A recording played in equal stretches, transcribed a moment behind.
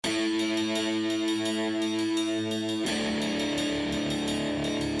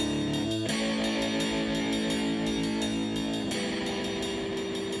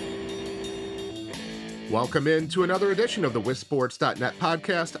Welcome into another edition of the WisSports.net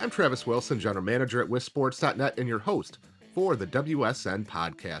podcast. I'm Travis Wilson, General Manager at WisSports.net and your host for the WSN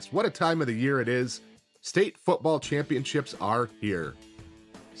Podcast. What a time of the year it is. State football championships are here.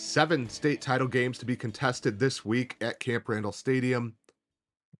 7 state title games to be contested this week at Camp Randall Stadium.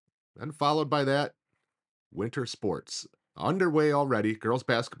 And followed by that, winter sports. Underway already. Girls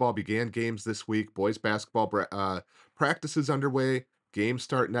basketball began games this week. Boys basketball practices underway. Games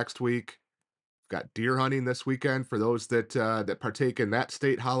start next week. Got deer hunting this weekend for those that partake in that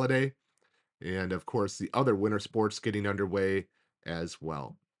state holiday. And of course, the other winter sports getting underway as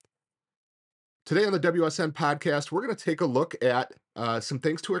well. Today on the WSN podcast, we're going to take a look at some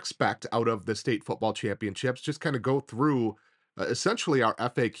things to expect out of the state football championships. Just kind of go through essentially our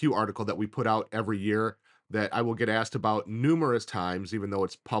FAQ article that we put out every year that I will get asked about numerous times, even though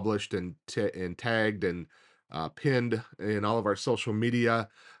it's published and tagged and pinned in all of our social media.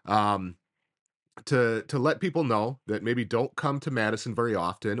 To let people know that maybe don't come to Madison very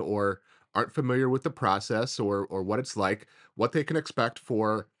often or aren't familiar with the process or what it's like, what they can expect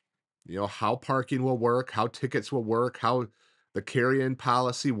for, how parking will work, how tickets will work, how the carry-in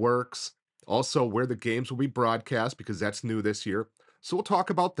policy works, also where the games will be broadcast because that's new this year. So we'll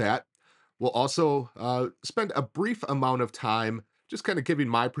talk about that. We'll also spend a brief amount of time just kind of giving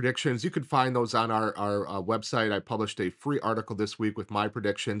my predictions. You can find those on our website. I published a free article this week with my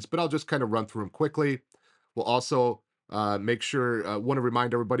predictions, but I'll just kind of run through them quickly. We'll also want to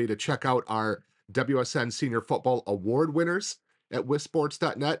remind everybody to check out our WSN Senior Football Award winners at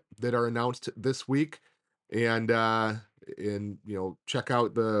WisSports.net that are announced this week. And check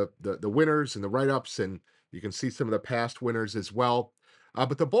out the winners and the write-ups, and you can see some of the past winners as well.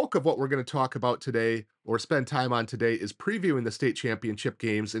 But the bulk of what we're going to talk about today or spend time on today is previewing the state championship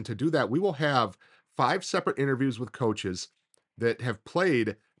games. And to do that, we will have 5 separate interviews with coaches that have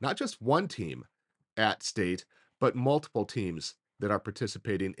played not just one team at state, but multiple teams that are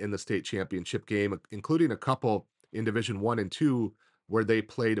participating in the state championship game, including a couple in Division 1 and 2 where they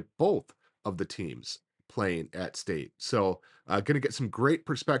played both of the teams playing at state. So going to get some great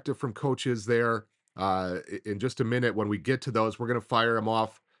perspective from coaches there. In just a minute, when we get to those, we're going to fire them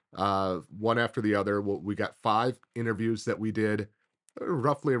off one after the other. We got 5 interviews that we did,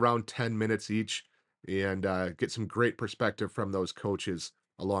 roughly around 10 minutes each, and get some great perspective from those coaches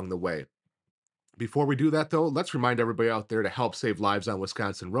along the way. Before we do that, though, let's remind everybody out there to help save lives on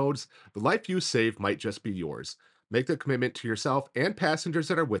Wisconsin roads. The life you save might just be yours. Make the commitment to yourself and passengers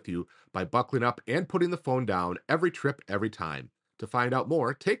that are with you by buckling up and putting the phone down every trip, every time. To find out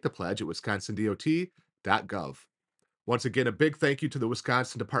more, take the pledge at wisconsindot.gov. Once again, a big thank you to the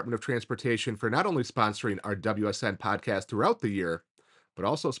Wisconsin Department of Transportation for not only sponsoring our WSN podcast throughout the year, but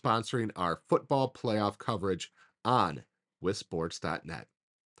also sponsoring our football playoff coverage on WisSports.net.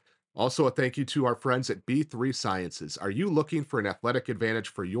 Also, a thank you to our friends at B3 Sciences. Are you looking for an athletic advantage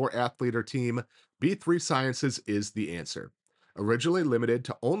for your athlete or team? B3 Sciences is the answer. Originally limited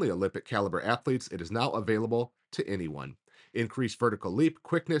to only Olympic caliber athletes, it is now available to anyone. Increase vertical leap,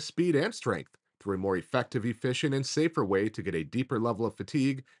 quickness, speed, and strength through a more effective, efficient, and safer way to get a deeper level of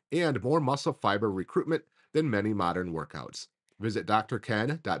fatigue and more muscle fiber recruitment than many modern workouts. Visit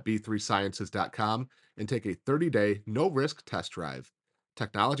drken.b3sciences.com and take a 30-day, no-risk test drive.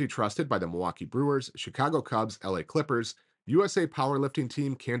 Technology trusted by the Milwaukee Brewers, Chicago Cubs, LA Clippers, USA Powerlifting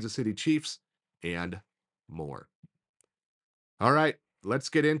Team, Kansas City Chiefs, and more. All right, let's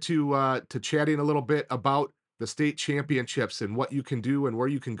get into to chatting a little bit about the state championships and what you can do and where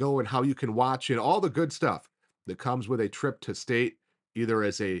you can go and how you can watch and all the good stuff that comes with a trip to state, either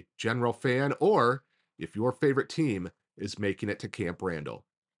as a general fan or if your favorite team is making it to Camp Randall.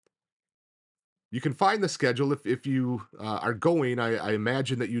 You can find the schedule if you are going. I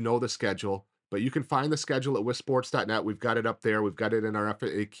imagine that you know the schedule, but you can find the schedule at WisSports.net. We've got it up there. We've got it in our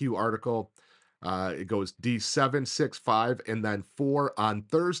FAQ article. It goes D7, 6, 5, and then 4 on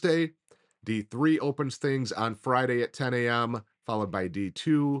Thursday. D3 opens things on Friday at 10 a.m., followed by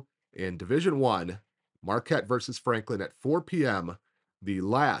D2. In Division 1, Marquette versus Franklin at 4 p.m., the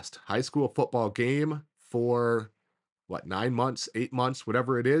last high school football game for, 9 months, 8 months,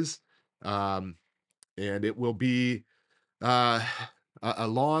 whatever it is. And it will be a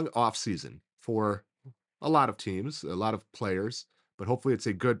long off season for a lot of teams, a lot of players, but hopefully it's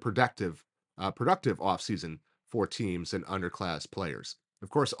a good, productive off season for teams and underclass players. Of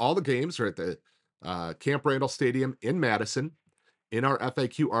course, all the games are at the Camp Randall Stadium in Madison. In our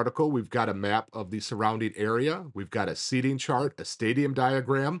FAQ article, we've got a map of the surrounding area. We've got a seating chart, a stadium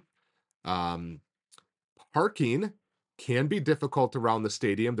diagram. Parking can be difficult around the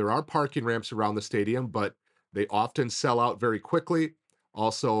stadium. There are parking ramps around the stadium, but they often sell out very quickly.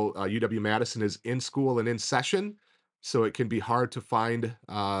 Also, UW-Madison is in school and in session, so it can be hard to find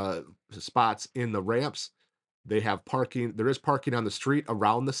spots in the ramps. They have parking. There is parking on the street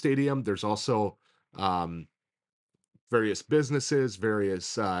around the stadium. There's also um, various businesses,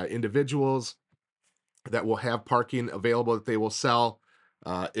 various individuals that will have parking available that they will sell.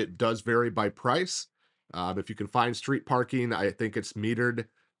 It does vary by price. If you can find street parking, I think it's metered.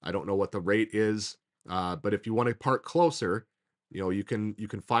 I don't know what the rate is, but if you want to park closer, you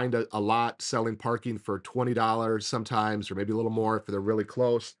can find a lot selling parking for $20 sometimes, or maybe a little more if they're really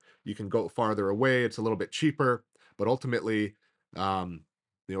close. You can go farther away; it's a little bit cheaper, but ultimately, um,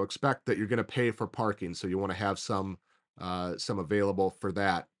 expect that you're going to pay for parking, so you want to have some available for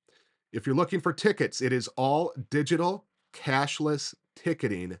that. If you're looking for tickets, it is all digital, cashless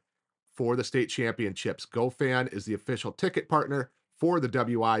ticketing for the state championships. GoFan is the official ticket partner for the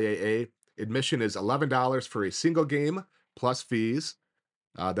WIAA. Admission is $11 for a single game plus fees.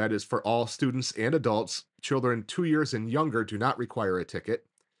 That is for all students and adults. Children 2 years and younger do not require a ticket.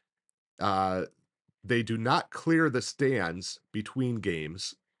 Uh, they do not clear the stands between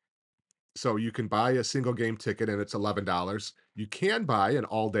games. So you can buy a single game ticket and it's $11. You can buy an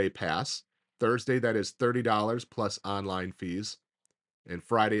all day pass. Thursday, that is $30 plus online fees. And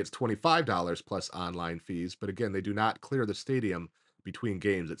Friday, it's $25 plus online fees. But again, they do not clear the stadium between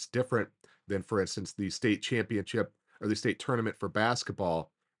games. It's different than, for instance, the state championship or the state tournament for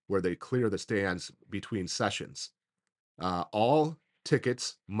basketball, where they clear the stands between sessions. All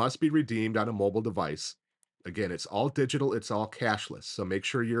tickets must be redeemed on a mobile device. Again, it's all digital, it's all cashless. So make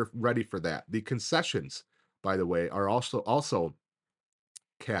sure you're ready for that. The concessions, by the way, are also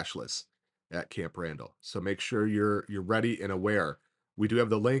cashless at Camp Randall. So make sure you're ready and aware. We do have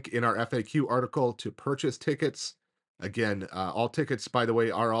the link in our FAQ article to purchase tickets. Again, all tickets, by the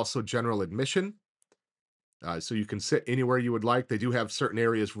way, are also general admission. So you can sit anywhere you would like. They do have certain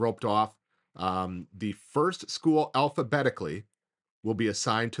areas roped off. The first school alphabetically will be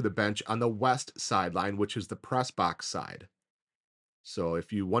assigned to the bench on the west sideline, which is the press box side. So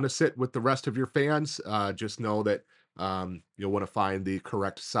if you want to sit with the rest of your fans, just know that you'll want to find the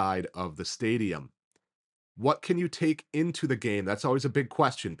correct side of the stadium. What can you take into the game? That's always a big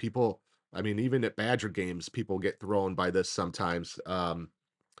question. People, I mean, even at Badger games, people get thrown by this sometimes.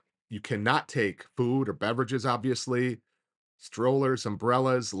 You cannot take food or beverages, obviously, strollers,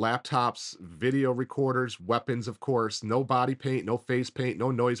 umbrellas, laptops, video recorders, weapons, of course, no body paint, no face paint,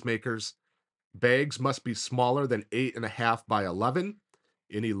 no noisemakers. Bags must be smaller than 8.5 by 11.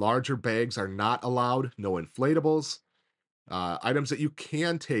 Any larger bags are not allowed. No inflatables. Items that you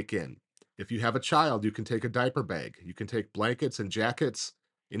can take in. If you have a child, you can take a diaper bag. You can take blankets and jackets,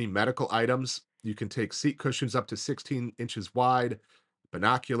 any medical items. You can take seat cushions up to 16 inches wide,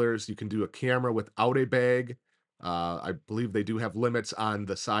 binoculars. You can do a camera without a bag. I believe they do have limits on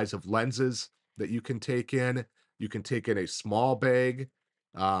the size of lenses that you can take in. You can take in a small bag.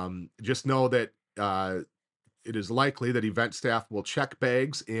 Just know that it is likely that event staff will check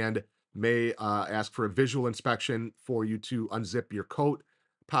bags and may ask for a visual inspection for you to unzip your coat,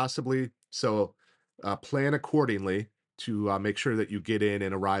 possibly. So plan accordingly to make sure that you get in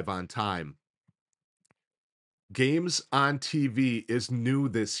and arrive on time. Games on TV is new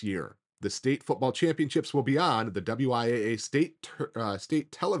this year. The state football championships will be on the WIAA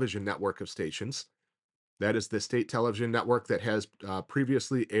state television network of stations. That is the state television network that has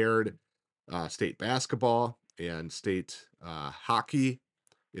previously aired state basketball and state hockey.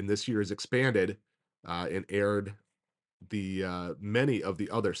 And this year has expanded and aired the many of the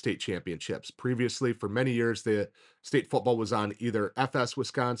other state championships. Previously, for many years, the state football was on either FS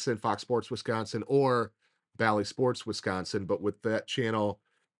Wisconsin, Fox Sports Wisconsin, or Valley Sports Wisconsin. But with that channel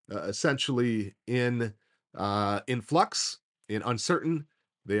essentially in flux, in uncertain,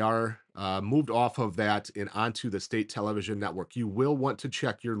 they are moved off of that and onto the state television network. You will want to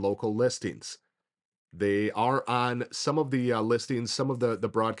check your local listings. They are on some of the listings. Some of the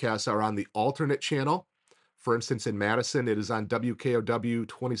broadcasts are on the alternate channel. For instance, in Madison, it is on WKOW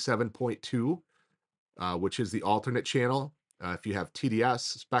 27.2, which is the alternate channel. If you have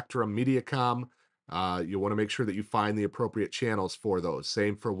TDS, Spectrum, Mediacom, you want to make sure that you find the appropriate channels for those.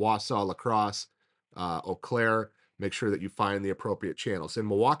 Same for Wausau, La Crosse, Eau Claire. Make sure that you find the appropriate channels. In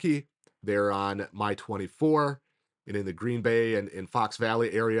Milwaukee, they're on My 24. And in the Green Bay and in Fox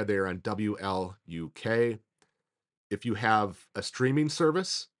Valley area, they're on WLUK. If you have a streaming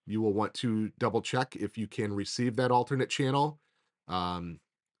service, you will want to double check if you can receive that alternate channel. Um,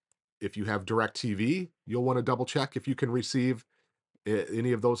 if you have DirecTV, you'll want to double check if you can receive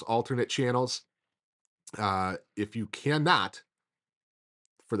any of those alternate channels. If you cannot,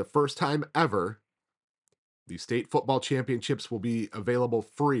 for the first time ever, The state football championships will be available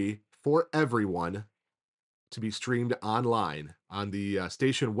free for everyone to be streamed online on the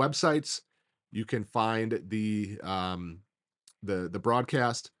station websites. You can find the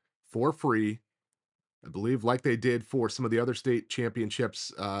broadcast for free. I believe, like they did for some of the other state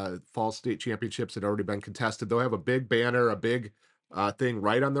championships, fall state championships had already been contested. They'll have a big banner, a big thing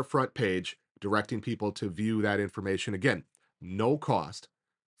right on their front page directing people to view that information. Again, no cost,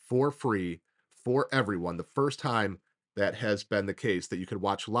 for free, for everyone. The first time that has been the case that you could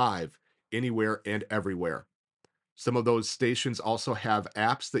watch live anywhere and everywhere. Some of those stations also have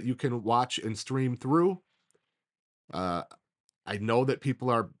apps that you can watch and stream through. Uh, I know that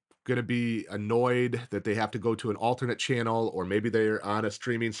people are going to be annoyed that they have to go to an alternate channel, or maybe they're on a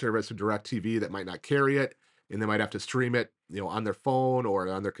streaming service or DirecTV that might not carry it, and they might have to stream it, on their phone or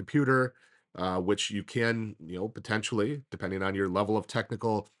on their computer, which you can, potentially, depending on your level of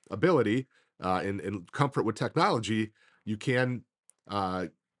technical ability and comfort with technology, you can uh,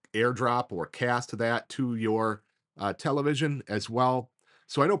 airdrop or cast that to your television as well.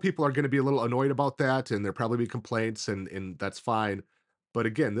 So I know people are going to be a little annoyed about that, and there'll probably be complaints, and that's fine. But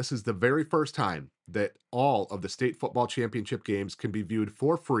again, this is the very first time that all of the state football championship games can be viewed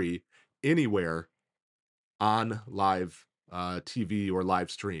for free anywhere on live TV or live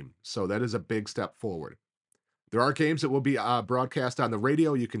stream. So that is a big step forward. There are games that will be broadcast on the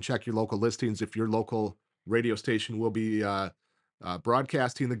radio. You can check your local listings if your local radio station will be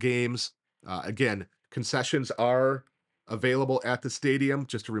broadcasting the games. Again, concessions are available at the stadium.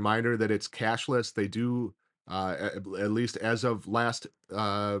 Just a reminder that it's cashless. They do, at least as of last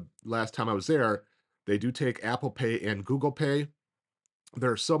time I was there, they do take Apple Pay and Google Pay.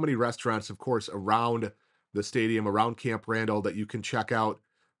 There are so many restaurants, of course, around the stadium, around Camp Randall that you can check out,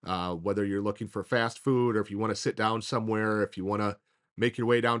 whether you're looking for fast food or if you want to sit down somewhere, if you want to make your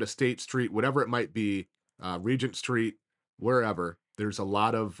way down to State Street, whatever it might be, Regent Street, wherever. There's a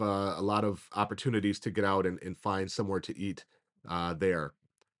lot of opportunities to get out and find somewhere to eat there.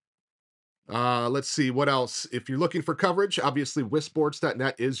 Let's see what else. If you're looking for coverage, obviously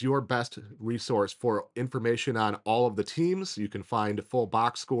WisSports.net is your best resource for information on all of the teams. You can find full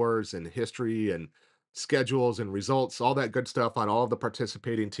box scores and history and schedules and results, all that good stuff on all of the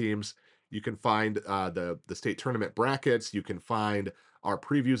participating teams. You can find the state tournament brackets. You can find our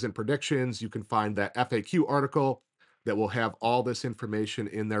previews and predictions. You can find that FAQ article that will have all this information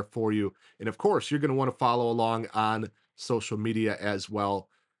in there for you. And of course, you're going to want to follow along on social media as well.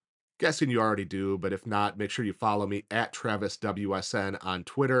 Guessing you already do, but if not, make sure you follow me at Travis WSN on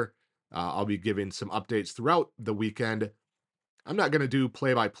Twitter. I'll be giving some updates throughout the weekend. I'm not going to do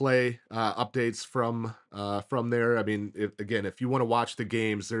play-by-play updates from there. I mean, if you want to watch the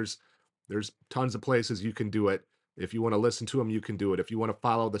games, there's tons of places you can do it. If you want to listen to them, you can do it. If you want to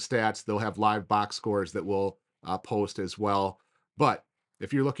follow the stats, they'll have live box scores that we'll post as well. But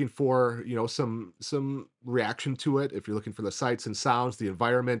if you're looking for, some reaction to it, if you're looking for the sights and sounds, the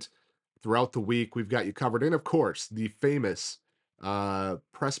environment throughout the week, we've got you covered. And of course, the famous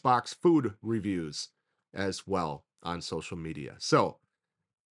press box food reviews as well on social media. So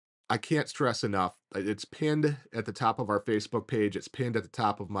I can't stress enough. It's pinned at the top of our Facebook page. It's pinned at the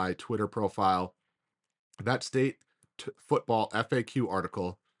top of my Twitter profile. That state football FAQ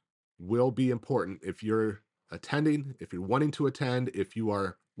article will be important if you're attending, if you're wanting to attend, if you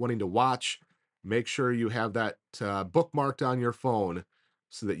are wanting to watch. Make sure you have that bookmarked on your phone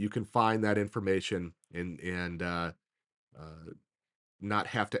so that you can find that information and uh, not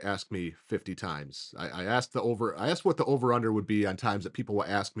have to ask me 50 times. I asked what the over under would be on times that people will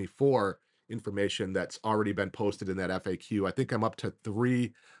ask me for information that's already been posted in that FAQ. I think I'm up to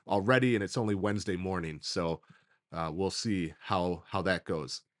 3 already, and it's only Wednesday morning, so we'll see how that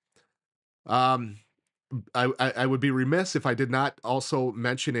goes. Um, I would be remiss if I did not also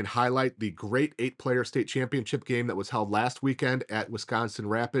mention and highlight the great 8-player state championship game that was held last weekend at Wisconsin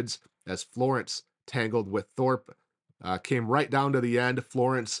Rapids as Florence tangled with Thorpe. Came right down to the end.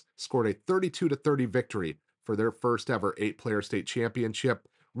 Florence scored a 32-30 victory for their first ever 8-player state championship.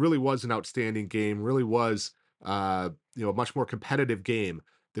 Really was an outstanding game. Really was a much more competitive game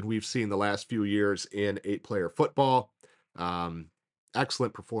than we've seen the last few years in 8-player football.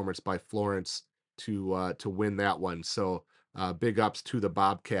 Excellent performance by Florence to win that one. So big ups to the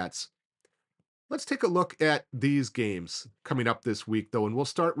Bobcats. Let's take a look at these games coming up this week, though, and we'll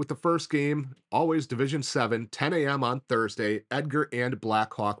start with the first game, always Division 7, 10 a.m. on Thursday, Edgar and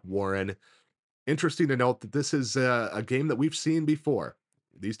Blackhawk Warren. Interesting to note that this is a game that we've seen before.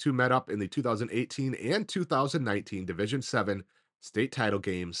 These two met up in the 2018 and 2019 Division 7 state title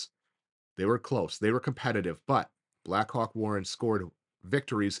games. They were close, they were competitive, but Blackhawk Warren scored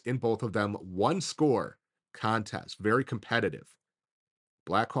victories in both of them. One score contest, very competitive.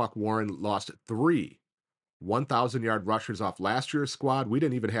 Blackhawk Warren lost 3 1,000-yard rushers off last year's squad. We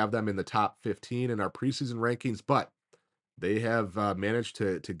didn't even have them in the top 15 in our preseason rankings, but they have managed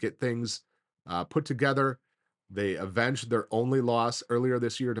to get things put together. They avenged their only loss earlier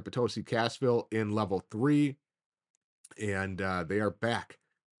this year to Potosi Cassville in level 3, and they are back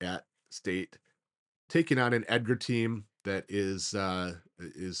at state, taking on an Edgar team that is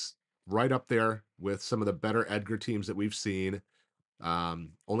right up there with some of the better Edgar teams that we've seen.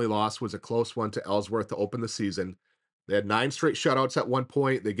 Only loss was a close one to Ellsworth to open the season. They had 9 straight shutouts at one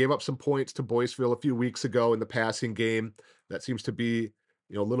point. They gave up some points to Boyceville a few weeks ago in the passing game. That seems to be,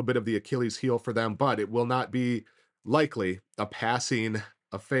 a little bit of the Achilles heel for them, but it will not be likely a passing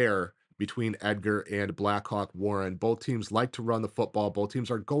affair between Edgar and Blackhawk Warren. Both teams like to run the football. Both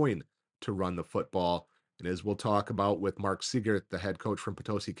teams are going to run the football. And as we'll talk about with Mark Siegert, the head coach from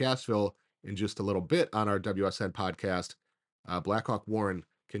Potosi Cassville, in just a little bit on our WSN podcast, Blackhawk Warren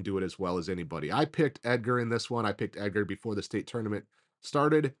can do it as well as anybody. I picked Edgar in this one. I picked Edgar before the state tournament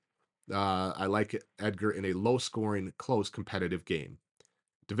started. I like Edgar in a low-scoring, close, competitive game.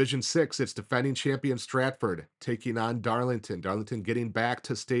 Division 6, it's defending champion Stratford taking on Darlington. Darlington getting back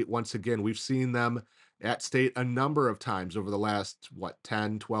to state once again. We've seen them at state a number of times over the last,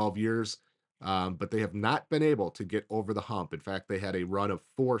 10, 12 years, but they have not been able to get over the hump. In fact, they had a run of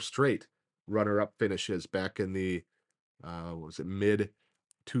 4 straight runner-up finishes back in the what was it, mid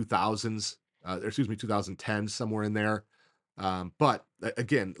 2000s, 2010, somewhere in there. But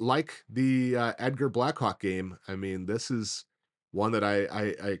again, like the Edgar Blackhawk game, I mean, this is one that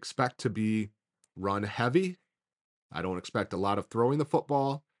I expect to be run heavy. I don't expect a lot of throwing the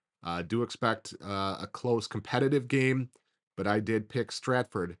football. Do expect a close competitive game, but I did pick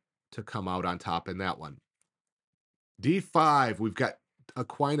Stratford to come out on top in that one. D5, we've got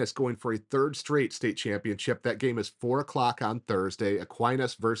Aquinas going for a 3rd straight state championship. That game is 4 o'clock on Thursday.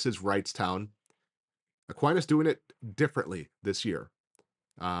 Aquinas versus Wrightstown. Aquinas doing it differently this year.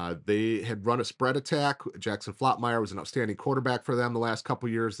 They had run a spread attack. Jackson Flopmeyer was an outstanding quarterback for them the last couple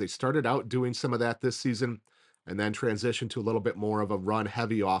years. They started out doing some of that this season and then transitioned to a little bit more of a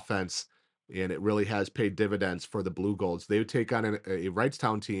run-heavy offense, and it really has paid dividends for the Blue Golds. They would take on a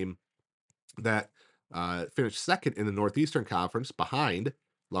Wrightstown team that finished second in the Northeastern Conference behind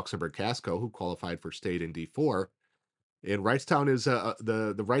Luxembourg Casco, who qualified for state in D4. And Wrightstown is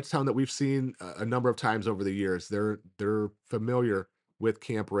the Wrightstown that we've seen a number of times over the years. They're familiar with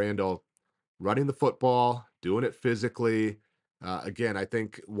Camp Randall, running the football, doing it physically. Again, I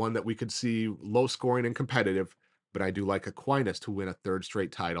think one that we could see low scoring and competitive, but I do like Aquinas to win a 3rd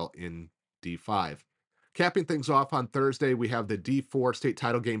straight title in D5. Capping things off on Thursday, we have the D4 state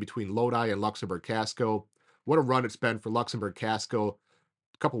title game between Lodi and Luxembourg Casco. What a run it's been for Luxembourg Casco.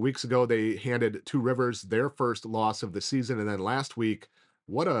 A couple weeks ago, they handed Two Rivers their first loss of the season. And then last week,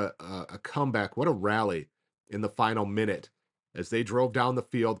 what a comeback, what a rally in the final minute as they drove down the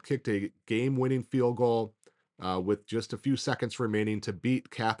field, kicked a game-winning field goal with just a few seconds remaining to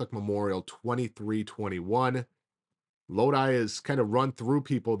beat Catholic Memorial 23-21. Lodi has kind of run through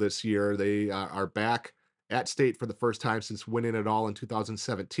people this year. They are back at state for the first time since winning it all in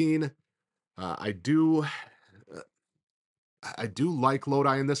 2017. I do like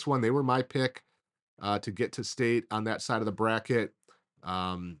Lodi in this one. They were my pick to get to state on that side of the bracket.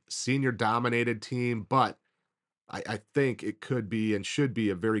 Senior dominated team, but I think it could be and should be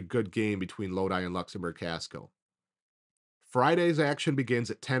a very good game between Lodi and Luxembourg Casco. Friday's action begins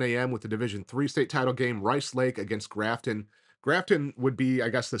at 10 a.m. with the Division III state title game, Rice Lake against Grafton. Grafton would be, I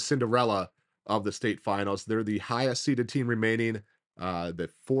guess, the Cinderella of the state finals. They're the highest seeded team remaining, the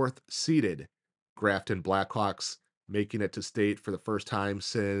 4th seeded Grafton Blackhawks, making it to state for the first time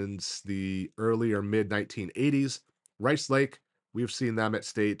since the early or mid 1980s. Rice Lake, we've seen them at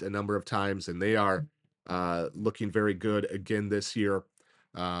state a number of times, and they are looking very good again this year.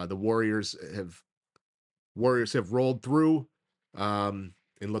 The Warriors have rolled through and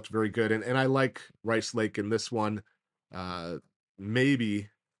looked very good. And I like Rice Lake in this one, maybe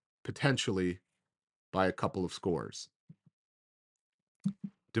potentially by a couple of scores.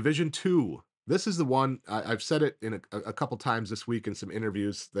 Division 2. This is the one I've said it in a couple times this week in some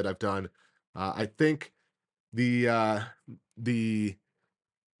interviews that I've done. I think the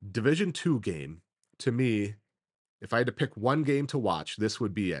Division 2 game, to me, if I had to pick one game to watch, this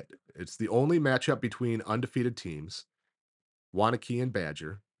would be it. It's the only matchup between undefeated teams, Wanakee and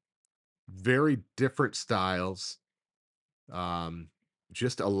Badger. Very different styles.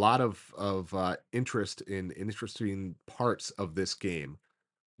 Just a lot of interest in interesting parts of this game.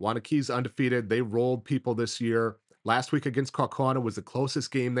 Wanakee's undefeated. They rolled people this year. Last week against Kaukauna was the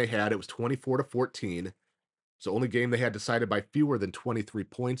closest game they had. It was 24-14. It's the only game they had decided by fewer than 23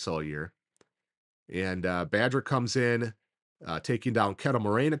 points all year. And Badger comes in, taking down Kettle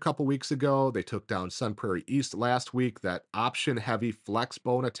Moraine a couple weeks ago. They took down Sun Prairie East last week. That option-heavy flex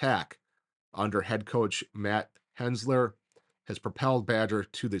bone attack under head coach Matt Hensler has propelled Badger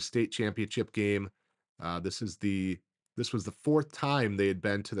to the state championship game. This was the fourth time they had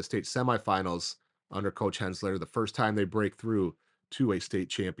been to the state semifinals under Coach Hensler. The first time they break through to a state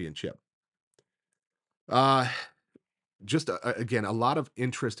championship. Uh, just again, a lot of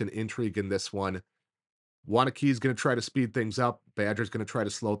interest and intrigue in this one. Wanakee is going to try to speed things up. Badger's going to try to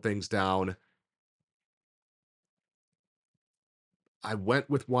slow things down. I went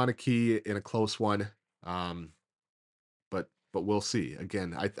with Wanakee in a close one, but we'll see.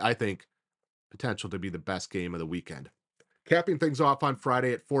 Again, I think potential to be the best game of the weekend. Capping things off on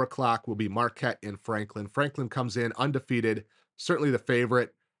Friday at 4 o'clock will be Marquette and Franklin. Franklin comes in undefeated, certainly the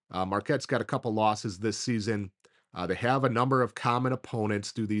favorite. Marquette's got a couple losses this season. They have a number of common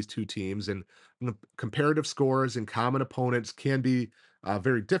opponents through these two teams, and comparative scores and common opponents can be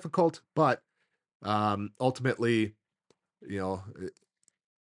very difficult, but ultimately,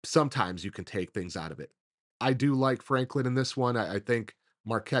 sometimes you can take things out of it. I do like Franklin in this one. I think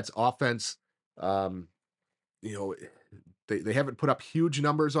Marquette's offense, you know, they haven't put up huge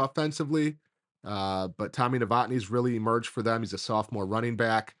numbers offensively, but Tommy Novotny's really emerged for them. He's a sophomore running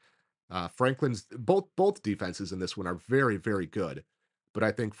back. Franklin's both defenses in this one are very, very good, but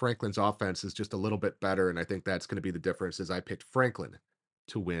I think Franklin's offense is just a little bit better, and I think that's going to be the difference as I picked Franklin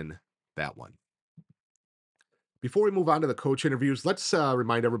to win that one. Before we move on to the coach interviews, let's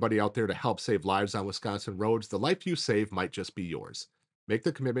remind everybody out there to help save lives on Wisconsin roads. The life you save might just be yours. Make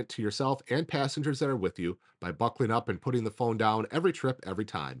the commitment to yourself and passengers that are with you by buckling up and putting the phone down every trip, every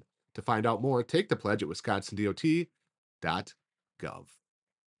time. To find out more, take the pledge at wisconsindot.gov.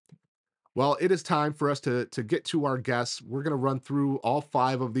 Well, it is time for us to get to our guests. We're going to run through all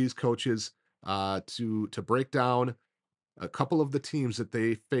 5 of these coaches to break down a couple of the teams that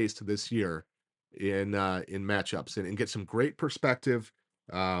they faced this year in matchups and get some great perspective.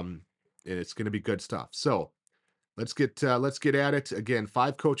 And it's going to be good stuff. So let's get at it. Again,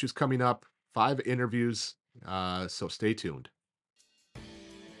 5 coaches coming up, 5 interviews. So stay tuned.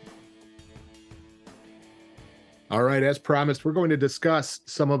 All right, as promised, we're going to discuss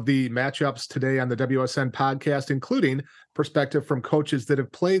some of the matchups today on the WSN podcast, including perspective from coaches that have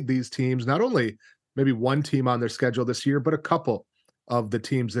played these teams, not only maybe one team on their schedule this year, but a couple of the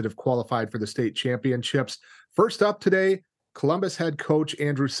teams that have qualified for the state championships. First up today, Columbus head coach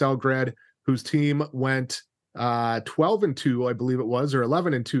Andrew Selgrad, whose team went 12-2, I believe it was, or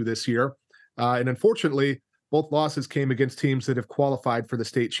 11-2 this year. And unfortunately, both losses came against teams that have qualified for the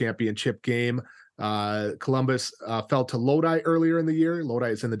state championship game. Columbus fell to Lodi earlier in the year. Lodi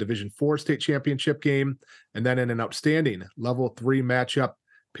is in the Division 4 state championship game. And then in an outstanding level 3 matchup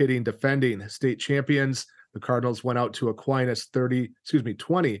pitting defending state champions, the Cardinals went out to Aquinas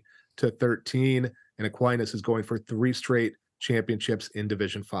 20-13, and Aquinas is going for 3 straight championships in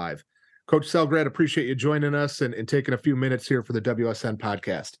Division 5. Coach Selgrad, appreciate you joining us and taking a few minutes here for the WSN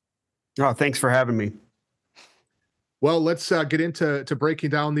podcast. Oh, thanks for having me. Well, let's get into breaking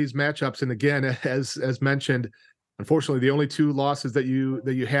down these matchups. And again, as mentioned, unfortunately, the only 2 losses that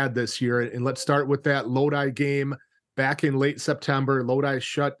you had this year. And let's start with that Lodi game back in late September. Lodi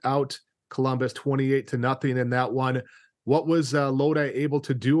shut out Columbus 28-0 in that one. What was Lodi able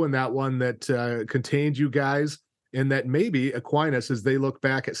to do in that one that contained you guys, and that maybe Aquinas, as they look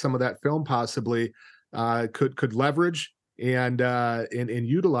back at some of that film, possibly could leverage and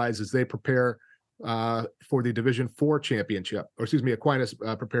utilize as they prepare for the Division 4 championship, or excuse me, Aquinas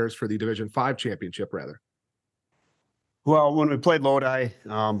prepares for the Division 5 championship, rather? Well, when we played Lodi,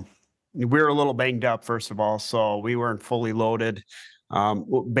 we were a little banged up, first of all, so we weren't fully loaded.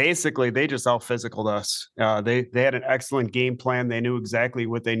 Basically, they just out-physicaled us. They had an excellent game plan. They knew exactly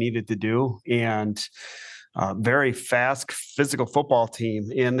what they needed to do, and very fast physical football team.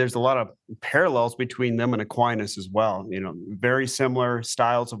 And there's a lot of parallels between them and Aquinas as well. Very similar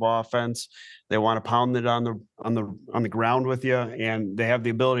styles of offense. They want to pound it on the ground with you, and they have the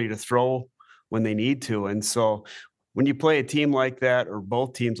ability to throw when they need to. And so when you play a team like that, or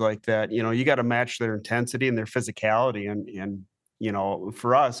both teams like that, you got to match their intensity and their physicality. And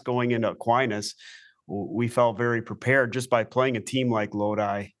for us going into Aquinas, we felt very prepared just by playing a team like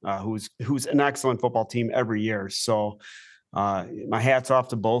Lodi, who's an excellent football team every year. So my hat's off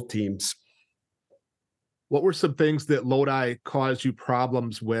to both teams. What were some things that Lodi caused you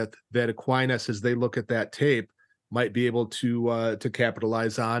problems with that Aquinas, as they look at that tape, might be able to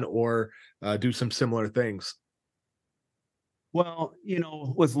capitalize on or do some similar things? Well,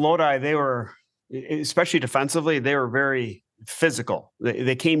 with Lodi, they were especially defensively, they were very physical.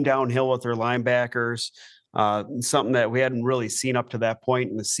 They came downhill with their linebackers, something that we hadn't really seen up to that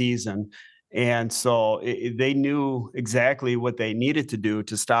point in the season. And so they knew exactly what they needed to do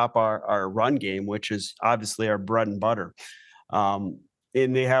to stop our run game, which is obviously our bread and butter. Um,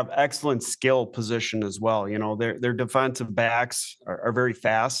 and they have excellent skill position as well. You know, their defensive backs are very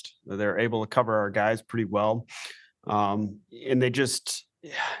fast. They're able to cover our guys pretty well. And they just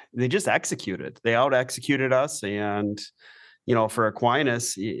executed. They out executed us, and for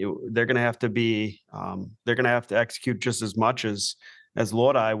Aquinas, they're going to have to they're going to have to execute just as much as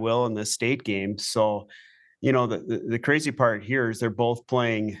Lodi will in the state game. So, the crazy part here is they're both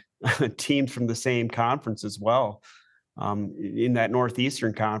playing teams from the same conference as well. In that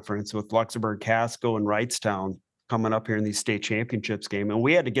Northeastern Conference with Luxembourg, Casco, and Wrightstown coming up here in these state championships game. And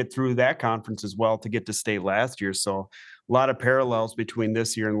we had to get through that conference as well to get to state last year. So a lot of parallels between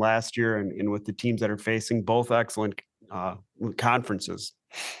this year and last year, and with the teams that are facing both excellent conferences.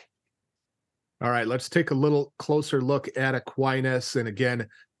 All right, let's take a little closer look at Aquinas. And again,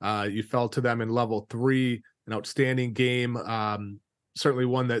 you fell to them in level 3, an outstanding game. Certainly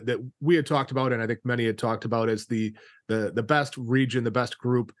one that we had talked about, and I think many had talked about as the best region, the best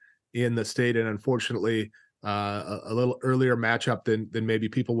group in the state. And unfortunately, a little earlier matchup than maybe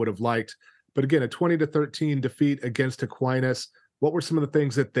people would have liked. But again, a 20-13 defeat against Aquinas. What were some of the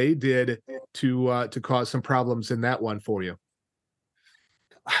things that they did to cause some problems in that one for you?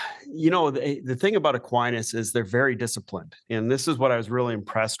 The thing about Aquinas is they're very disciplined. And this is what I was really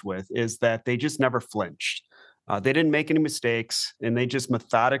impressed with, is that they just never flinched. They didn't make any mistakes, and they just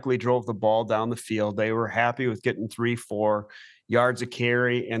methodically drove the ball down the field. They were happy with getting 3-4 yards of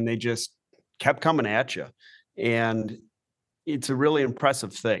carry, and they just kept coming at you. And it's a really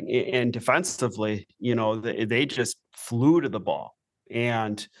impressive thing. And defensively, they just flew to the ball.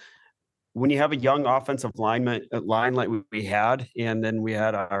 And when you have a young offensive line like we had, and then we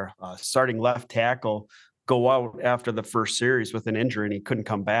had our starting left tackle go out after the first series with an injury and he couldn't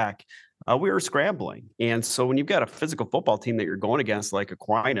come back, we were scrambling. And so when you've got a physical football team that you're going against like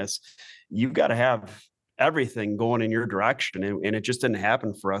Aquinas, you've got to have everything going in your direction. And it just didn't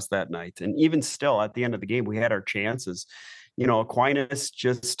happen for us that night. And even still, at the end of the game, we had our chances. Aquinas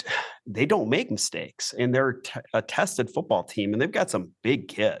they don't make mistakes, and they're a tested football team, and they've got some big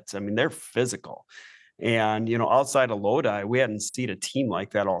kids. I mean, they're physical. And, outside of Lodi, we hadn't seen a team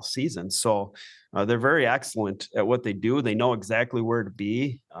like that all season. So they're very excellent at what they do. They know exactly where to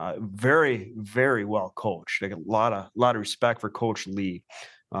be. Very, very well coached. They got a lot of respect for Coach Lee.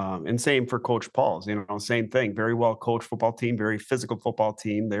 And same for Coach Paul's, same thing. Very well coached football team, very physical football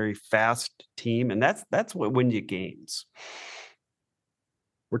team, very fast team. And that's what wins you games.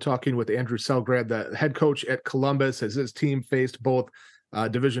 We're talking with Andrew Selgrad, the head coach at Columbus, as his team faced both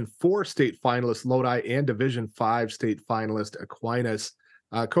Division 4 state finalist Lodi and Division 5 state finalist Aquinas.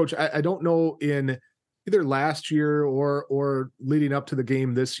 Coach, I don't know, in either last year or leading up to the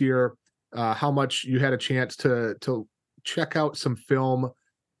game this year, how much you had a chance to check out some film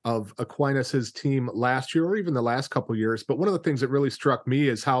of Aquinas's team last year or even the last couple of years. But one of the things that really struck me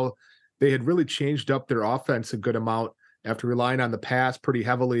is how they had really changed up their offense a good amount after relying on the pass pretty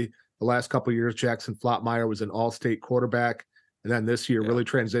heavily the last couple of years. Jackson Flotmeyer was an all-state quarterback, and then this year really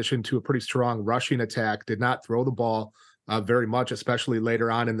transitioned to a pretty strong rushing attack. Did not throw the ball very much, especially later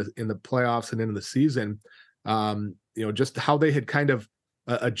on in the playoffs and in the season. Just how they had kind of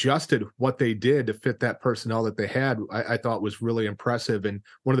adjusted what they did to fit that personnel that they had, I thought was really impressive, and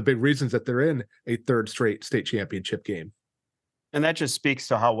one of the big reasons that they're in a third straight state championship game. And that just speaks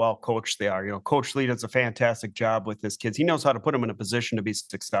to how well coached they are. Coach Lee does a fantastic job with his kids. He knows how to put them in a position to be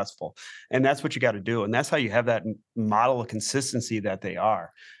successful. And that's what you got to do. And that's how you have that model of consistency that they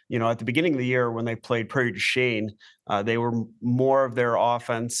are. At the beginning of the year when they played Prairie East, they were more of their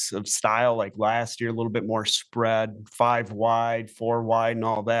offensive style like last year, a little bit more spread, 5 wide, 4 wide, and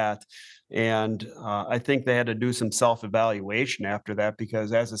all that. And I think they had to do some self-evaluation after that,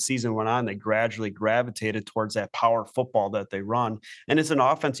 because as the season went on, they gradually gravitated towards that power football that they run. And it's an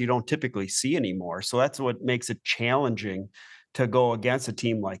offense you don't typically see anymore. So that's what makes it challenging to go against a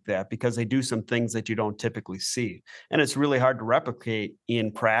team like that, because they do some things that you don't typically see. And it's really hard to replicate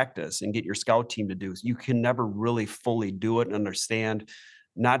in practice and get your scout team to do. You can never really fully do it and understand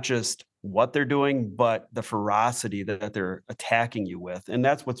not just what they're doing, but the ferocity that they're attacking you with. And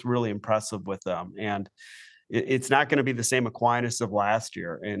that's what's really impressive with them. And it's not going to be the same Aquinas of last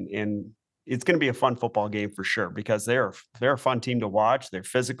year. And it's going to be a fun football game for sure, because they're a fun team to watch. They're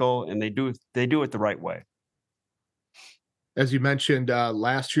physical, and they do it the right way. As you mentioned,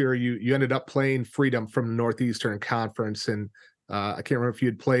 last year you ended up playing Freedom from the Northeastern Conference, and I can't remember if you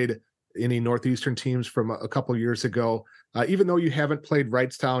had played any Northeastern teams from a couple years ago. Even though you haven't played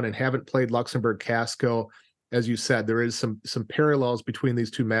Wrightstown and haven't played Luxembourg Casco, as you said, there is some parallels between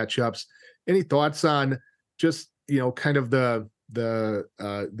these two matchups. Any thoughts on just kind of the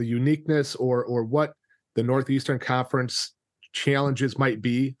uniqueness or what the Northeastern Conference challenges might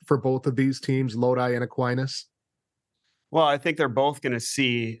be for both of these teams, Lodi and Aquinas? Well, I think they're both going to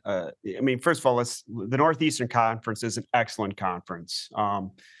see. First of all, the Northeastern Conference is an excellent conference.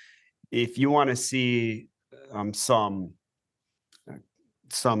 If you want to see some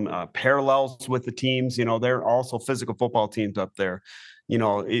parallels with the teams, they're also physical football teams up there.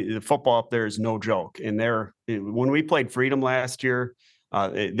 The football up there is no joke. And when we played Freedom last year,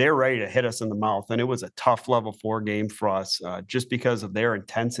 they're ready to hit us in the mouth. And it was a tough level 4 game for us just because of their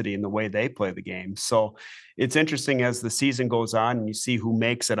intensity and the way they play the game. So it's interesting as the season goes on and you see who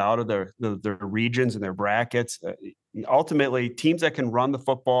makes it out of their regions and their brackets. Ultimately, teams that can run the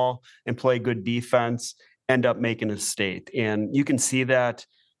football and play good defense end up making a state. And you can see that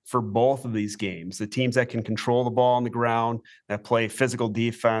for both of these games. The teams that can control the ball on the ground, that play physical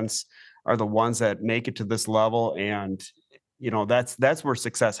defense, are the ones that make it to this level. And that's where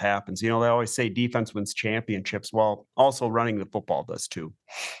success happens. They always say defense wins championships. Well, also running the football does too.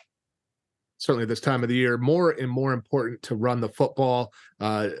 Certainly this time of the year, more and more important to run the football.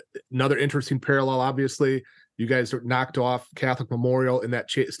 Another interesting parallel, obviously, you guys knocked off Catholic Memorial in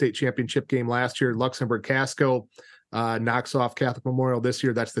that state championship game last year. Luxembourg Casco knocks off Catholic Memorial this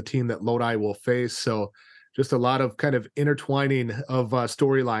year. That's the team that Lodi will face. So just a lot of kind of intertwining of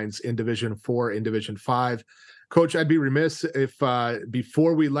storylines in Division 4 and Division 5. Coach, I'd be remiss if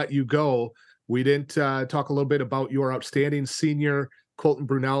before we let you go, we didn't talk a little bit about your outstanding senior, Colton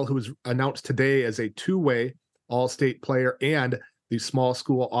Brunel, who was announced today as a two-way All-State player and the small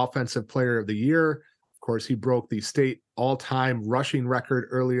school offensive player of the year. Of course, he broke the state all-time rushing record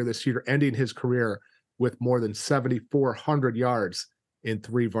earlier this year, ending his career with more than 7,400 yards in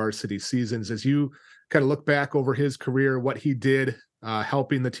 3 varsity seasons. As you kind of look back over his career, what he did,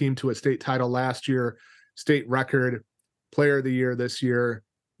 helping the team to a state title last year, state record, player of the year this year,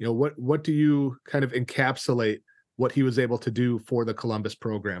 what do you kind of encapsulate what he was able to do for the Columbus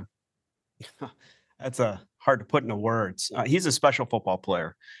program? That's hard to put into words. He's a special football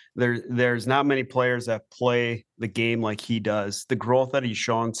player. There's not many players that play the game like he does. The growth that he's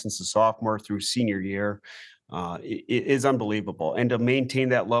shown since the sophomore through senior year is unbelievable. And to maintain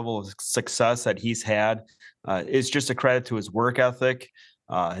that level of success that he's had is just a credit to his work ethic,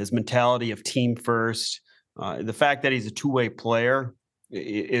 his mentality of team first. The fact that he's a two-way player,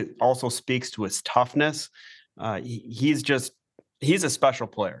 it also speaks to his toughness. He's a special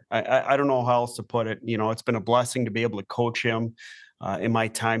player. I don't know how else to put it. It's been a blessing to be able to coach him in my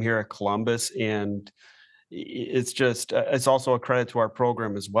time here at Columbus. And it's also a credit to our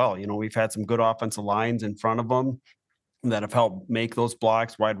program as well. We've had some good offensive lines in front of them that have helped make those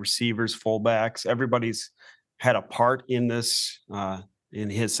blocks, wide receivers, fullbacks. Everybody's had a part in this, in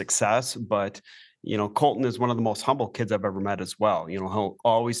his success, but Colton is one of the most humble kids I've ever met as well. He'll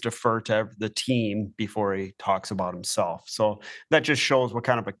always defer to the team before he talks about himself. So that just shows what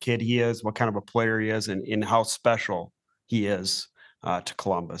kind of a kid he is, what kind of a player he is, and how special he is to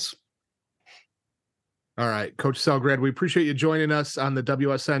Columbus. All right, Coach Selgrad, we appreciate you joining us on the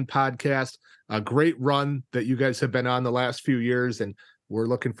WSN podcast. A great run that you guys have been on the last few years, and we're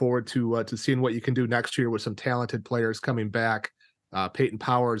looking forward to seeing what you can do next year with some talented players coming back. Peyton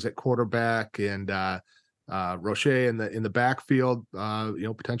Powers at quarterback and Roche in the backfield,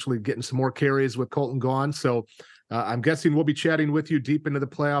 potentially getting some more carries with Colton gone. So I'm guessing we'll be chatting with you deep into the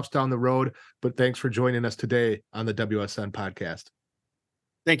playoffs down the road, but thanks for joining us today on the WSN podcast.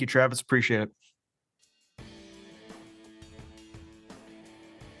 Thank you, Travis. Appreciate it.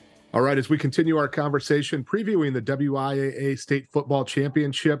 All right, as we continue our conversation previewing the WIAA State Football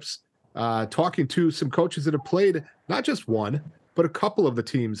Championships, talking to some coaches that have played not just one, but a couple of the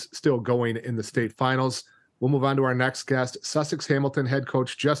teams still going in the state finals. We'll move on to our next guest, Sussex Hamilton head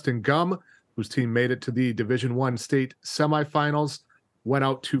coach Justin Gumm, whose team made it to the Division I state semifinals, went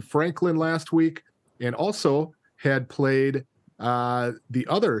out to Franklin last week, and also had played the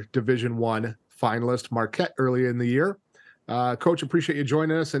other Division I finalist, Marquette, earlier in the year. Coach, appreciate you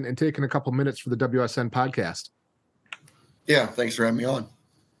joining us and taking a couple minutes for the WSN podcast. Yeah, thanks for having me on.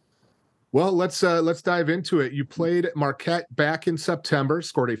 Well, let's dive into it. You played Marquette back in September,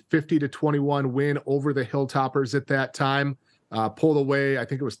 scored a 50-21 win over the Hilltoppers at that time, pulled away, I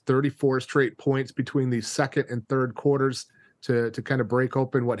think it was 34 straight points between the second and third quarters to kind of break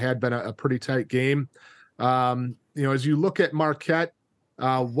open what had been a pretty tight game. As you look at Marquette,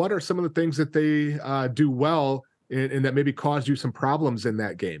 what are some of the things that they do well and that maybe caused you some problems in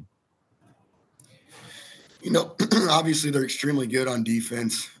that game? Obviously they're extremely good on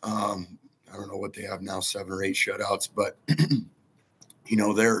defense. I don't know what they have now, 7 or 8 shutouts, but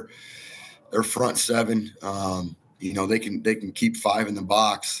their front seven, they can keep 5 in the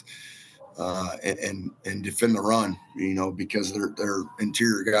box and defend the run, because their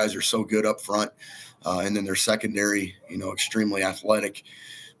interior guys are so good up front, and then their secondary, extremely athletic,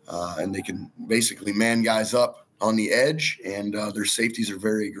 and they can basically man guys up on the edge, and their safeties are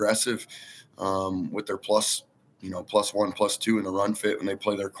very aggressive with their plus 1, plus 2 in the run fit when they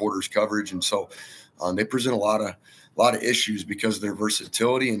play their quarters coverage, and so they present a lot of issues because of their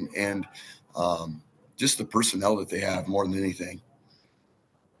versatility and just the personnel that they have more than anything.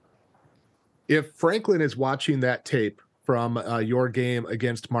 If Franklin is watching that tape from your game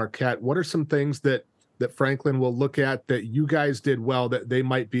against Marquette, what are some things that Franklin will look at that you guys did well that they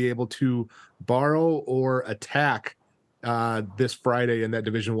might be able to borrow or attack this Friday in that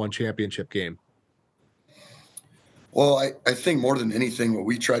Division I championship game? Well, I think more than anything, what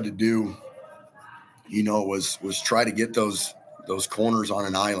we tried to do, was try to get those corners on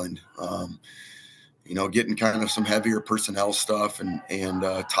an island. Getting kind of some heavier personnel stuff and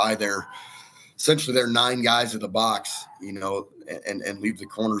tie essentially their 9 guys at the box, and leave the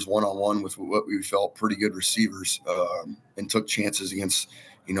corners one-on-one with what we felt pretty good receivers, and took chances against,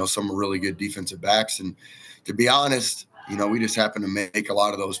 some really good defensive backs. And to be honest, we just happened to make a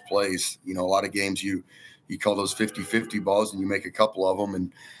lot of those plays. A lot of games you call those 50-50 balls and you make a couple of them.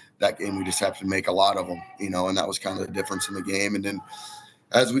 And that game we just happened to make a lot of them, and that was kind of the difference in the game. And then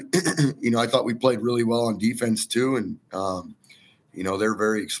as we, I thought we played really well on defense too. And, they're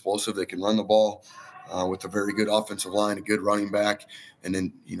very explosive. They can run the ball with a very good offensive line, a good running back, and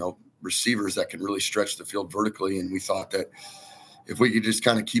then, receivers that can really stretch the field vertically. And we thought that if we could just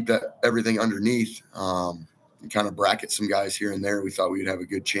kind of keep everything underneath and kind of bracket some guys here and there, we thought we'd have a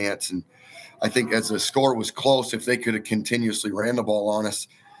good chance. And I think as the score was close, if they could have continuously ran the ball on us,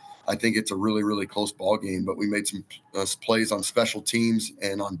 I think it's a really, really close ball game. But we made some plays on special teams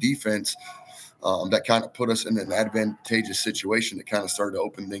and on defense that kind of put us in an advantageous situation that kind of started to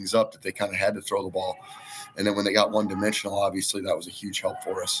open things up, that they kind of had to throw the ball. And then when they got one-dimensional, obviously that was a huge help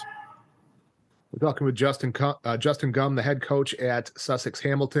for us. We're talking with Justin Gumm, the head coach at Sussex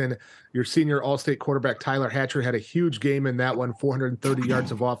Hamilton. Your senior All-State quarterback Tyler Hatcher had a huge game in that one, 430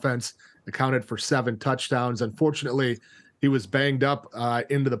 yards of offense, accounted for 7 touchdowns. Unfortunately, he was banged up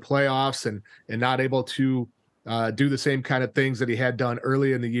into the playoffs and not able to do the same kind of things that he had done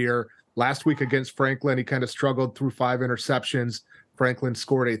early in the year. Last week against Franklin, he kind of struggled through 5 interceptions. Franklin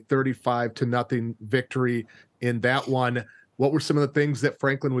scored a 35-0 victory in that one. What were some of the things that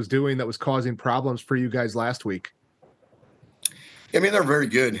Franklin was doing that was causing problems for you guys last week? I mean, they're very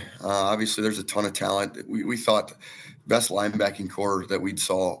good. Obviously, there's a ton of talent. We thought best linebacking core that we'd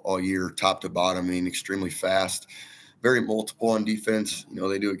saw all year, top to bottom. I mean, extremely fast, very multiple on defense.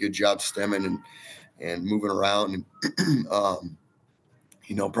 They do a good job stemming and moving around.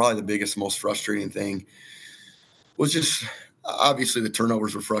 And probably the biggest, most frustrating thing was just obviously the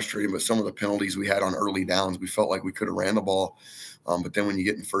turnovers were frustrating, but some of the penalties we had on early downs, we felt like we could have ran the ball. But then when you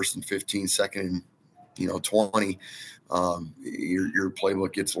get in 1st and 15, 2nd and 20, your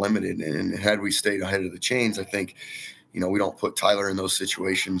playbook gets limited. And had we stayed ahead of the chains, I think, we don't put Tyler in those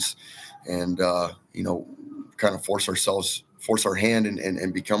situations and, kind of force our hand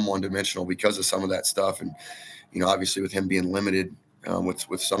and become one-dimensional because of some of that stuff. And, obviously with him being limited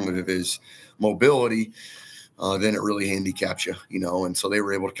with some of his mobility, then it really handicaps you, and so they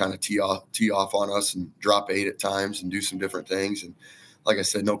were able to kind of tee off on us and drop 8 at times and do some different things. And like I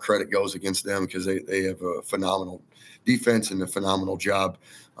said, no credit goes against them because they have a phenomenal defense and a phenomenal job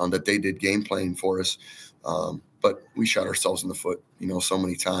that they did game planning for us. But we shot ourselves in the foot, so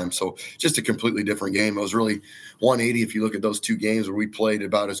many times. So just a completely different game. It was really 180 if you look at those 2 games where we played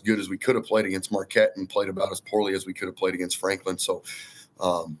about as good as we could have played against Marquette and played about as poorly as we could have played against Franklin. So,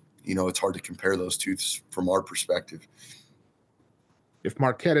 it's hard to compare those two from our perspective. If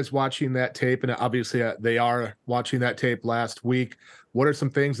Marquette is watching that tape, and obviously they are watching that tape last week, what are some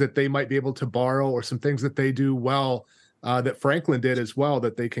things that they might be able to borrow or some things that they do well that Franklin did as well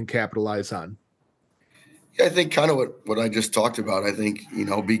that they can capitalize on? Yeah, I think kind of what I just talked about. I think,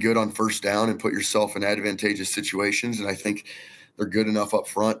 be good on 1st down and put yourself in advantageous situations. And I think they're good enough up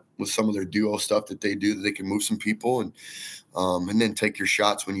front with some of their duo stuff that they do that they can move some people and then take your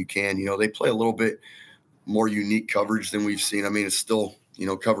shots when you can. They play a little bit more unique coverage than we've seen. I mean, it's still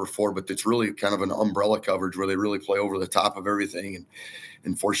cover 4, but it's really kind of an umbrella coverage where they really play over the top of everything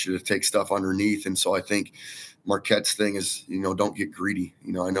and force you to take stuff underneath. And so I think Marquette's thing is, don't get greedy.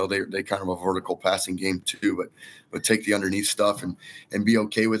 I know they kind of a vertical passing game too, but take the underneath stuff and be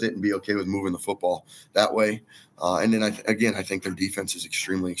okay with it and be okay with moving the football that way. And then I think their defense is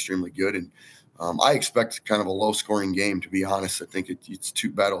extremely, extremely good. And I expect kind of a low scoring game, to be honest. I think it's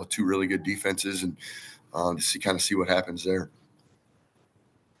battle of two really good defenses, and to see what happens there.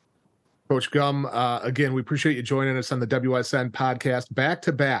 Coach Gumm, again, we appreciate you joining us on the WSN podcast.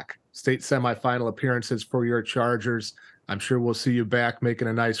 Back-to-back state semifinal appearances for your Chargers. I'm sure we'll see you back making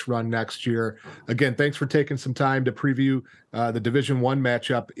a nice run next year. Again, thanks for taking some time to preview the Division I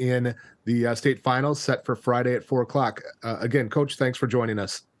matchup in the state finals set for Friday at 4 o'clock. Again, Coach, thanks for joining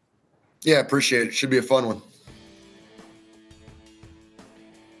us. Yeah, appreciate it. Should be a fun one.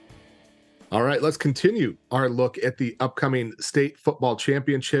 All right, let's continue our look at the upcoming state football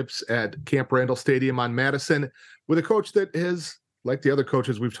championships at Camp Randall Stadium on Madison with a coach that has, like the other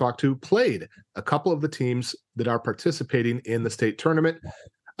coaches we've talked to, played a couple of the teams that are participating in the state tournament.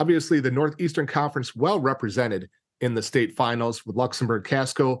 Obviously, the Northeastern Conference well represented in the state finals, with Luxembourg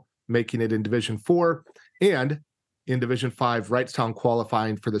Casco making it in Division 4 and in Division 5, Wrightstown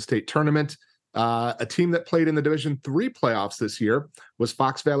qualifying for the state tournament. A team that played in the Division 3 playoffs this year was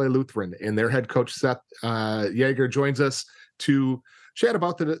Fox Valley Lutheran, and their head coach Seth Jaeger joins us to chat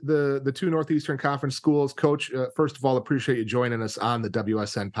about the two Northeastern Conference schools. Coach, first of all, appreciate you joining us on the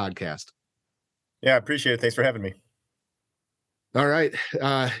WSN podcast. Yeah, I appreciate it. Thanks for having me. All right,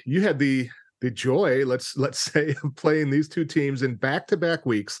 you had the joy, let's say, of playing these two teams in back-to-back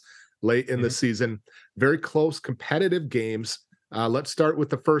weeks late in the season. Very close, competitive games. Let's start with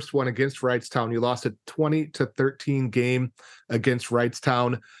the first one against Wrightstown. You lost a 20-13 game against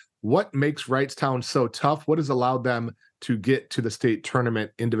Wrightstown. What makes Wrightstown so tough? What has allowed them to get to the state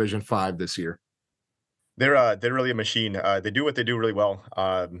tournament in Division 5 this year? They're really a machine. They do what they do really well.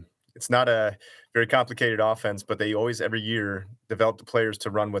 It's not a very complicated offense, but they always, every year, develop the players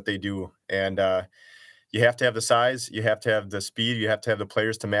to run what they do. And you have to have the size, you have to have the speed, you have to have the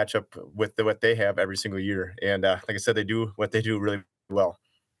players to match up with what they have every single year. And like I said, they do what they do really well.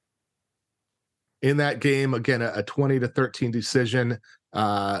 In that game, again, a 20-13 decision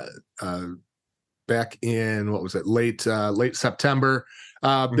back in, what was it, late September.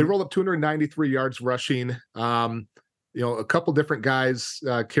 They rolled up 293 yards rushing. A couple different guys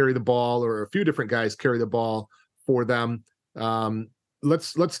carry the ball, or a few different guys carry the ball for them.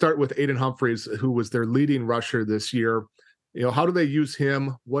 Let's start with Aiden Humphreys, who was their leading rusher this year. How do they use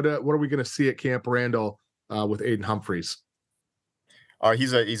him? What are we going to see at Camp Randall with Aiden Humphreys?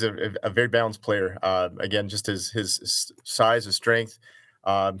 He's a very balanced player. Again, just his size, his strength.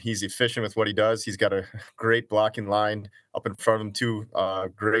 He's efficient with what he does. He's got a great blocking line up in front of him too.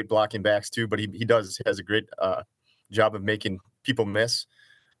 Great blocking backs too. But he has a great job of making people miss.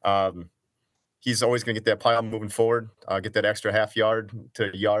 He's always going to get that pile moving forward, get that extra half yard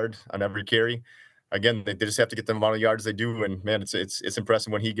to yard on every carry. Again, they just have to get the amount of yards they do, and man, it's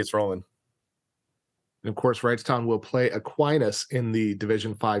impressive when he gets rolling. And of course, Wrightstown will play Aquinas in the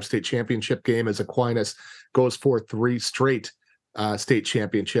Division 5 state championship game, as Aquinas goes for 3 straight state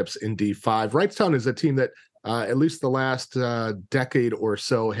championships in D5. Wrightstown is a team that at least the last decade or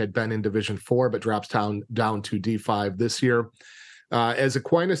so had been in Division 4, but drops down to D5 this year. As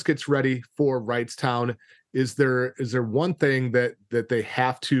Aquinas gets ready for Wrightstown, is there one thing that they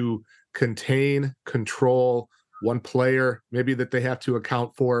have to control, one player maybe that they have to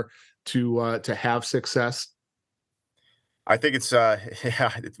account for to have success? I think it's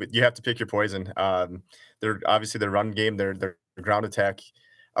you have to pick your poison. They're obviously their run game, their ground attack,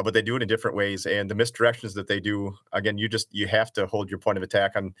 but they do it in different ways. And the misdirections that they do, again, you have to hold your point of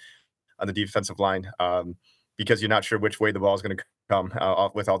attack on the defensive line. Because you're not sure which way the ball is going to come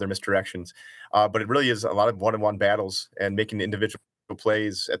with all their misdirections. But it really is a lot of one-on-one battles and making individual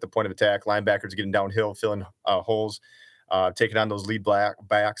plays at the point of attack. Linebackers getting downhill, filling holes, taking on those lead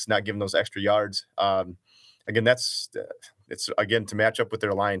backs, not giving those extra yards. Again, it's to match up with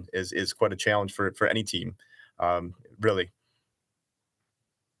their line is quite a challenge for any team, really.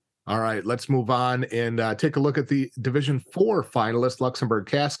 All right, let's move on and take a look at the Division 4 finalist, Luxembourg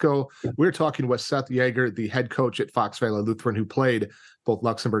Casco. We're talking with Seth Jaeger, the head coach at Fox Valley Lutheran, who played both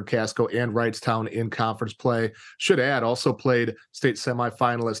Luxembourg Casco and Wrightstown in conference play. Should add, also played state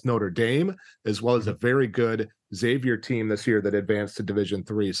semifinalist Notre Dame, as well as a very good Xavier team this year that advanced to Division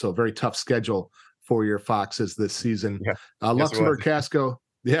 3. So a very tough schedule for your Foxes this season. Yeah. Luxembourg Casco,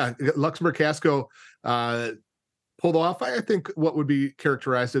 pulled off, I think, what would be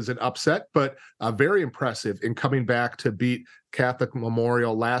characterized as an upset, but very impressive in coming back to beat Catholic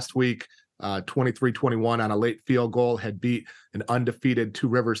Memorial last week, 23-21 on a late field goal, had beat an undefeated Two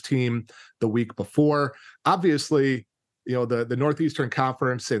Rivers team the week before. Obviously, the Northeastern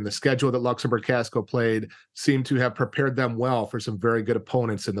Conference and the schedule that Luxembourg Casco played seemed to have prepared them well for some very good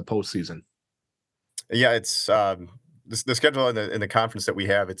opponents in the postseason. Yeah, it's the schedule in the conference that we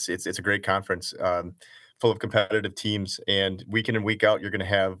have. It's a great conference, full of competitive teams, and week in and week out, you're going to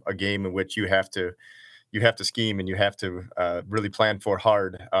have a game in which you have to scheme and you have to really plan for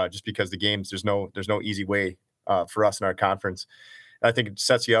hard. Just because the games, there's no easy way for us in our conference. I think it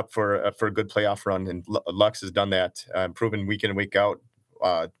sets you up for a good playoff run, and Lux has done that, proven week in and week out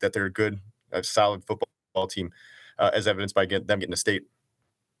that they're a solid football team, as evidenced by them getting a state.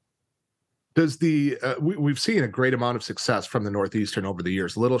 Does we've seen a great amount of success from the Northeastern over the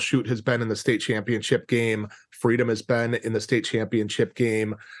years. Little Chute has been in the state championship game. Freedom has been in the state championship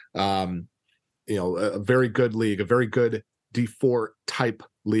game. A very good league, a very good D4 type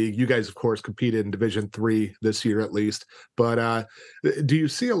league. You guys, of course, competed in Division III this year at least. But do you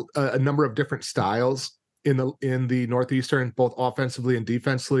see a number of different styles in the Northeastern, both offensively and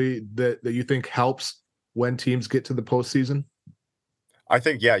defensively, that you think helps when teams get to the postseason? I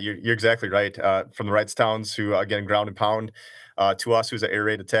think, yeah, you're exactly right. From the Wrightstowns, who, again, ground and pound, to us, who's an air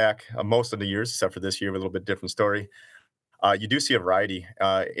raid attack, most of the years, except for this year, a little bit different story. You do see a variety,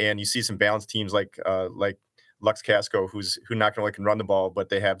 and you see some balanced teams like Lux Casco, who not only can run the ball, but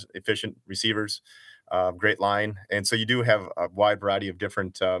they have efficient receivers, great line, and so you do have a wide variety of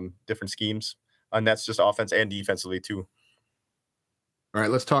different schemes, and that's just offense and defensively too. All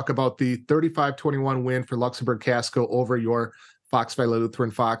right, let's talk about the 35-21 win for Luxembourg Casco over your Valley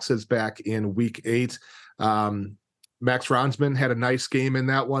Lutheran Foxes back in Week 8. Max Ronsman had a nice game in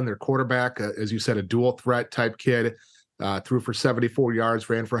that one. Their quarterback, as you said, a dual threat type kid, threw for 74 yards,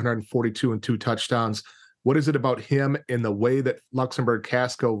 ran for 142 and 2 touchdowns. What is it about him and the way that Luxembourg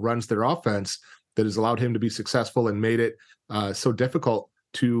Casco runs their offense that has allowed him to be successful and made it so difficult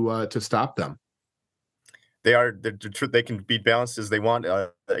to stop them? They can be balanced as they want.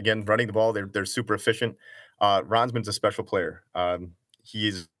 Again, running the ball, they're super efficient. Ronsman's a special player. He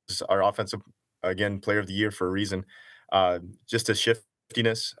is our offensive, again, player of the year for a reason. Just his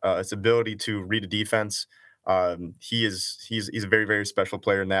shiftiness, his ability to read a defense. He's a very, very special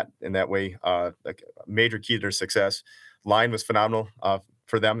player in that way. Like a major key to their success. Line was phenomenal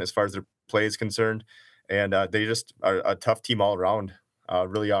for them as far as their play is concerned, and they just are a tough team all around.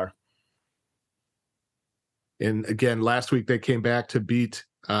 Really are. And again, last week they came back to beat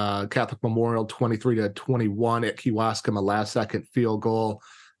Catholic Memorial 23-21 at Kewaskum, a last-second field goal.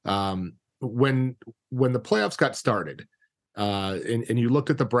 When the playoffs got started, and you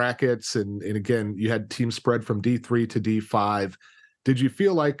looked at the brackets, and again, you had teams spread from D3 to D5. Did you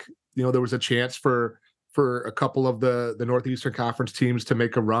feel like there was a chance for a couple of the Northeastern Conference teams to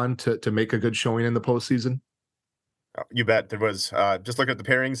make a run to make a good showing in the postseason? You bet. There was. Just look at the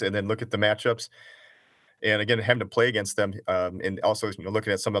pairings and then look at the matchups. And again, having to play against them, and also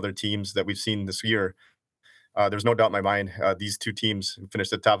looking at some other teams that we've seen this year, there's no doubt in my mind these two teams who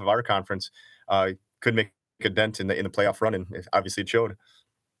finished at the top of our conference could make a dent in the playoff run, and obviously it showed.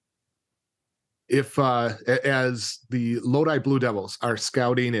 If as the Lodi Blue Devils are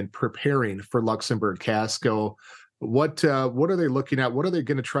scouting and preparing for Luxembourg Casco, what are they looking at? What are they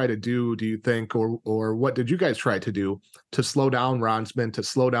going to try to do, do you think, or what did you guys try to do to slow down Ronsman, to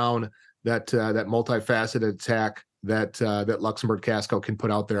slow down that multifaceted attack that Luxembourg Casco can put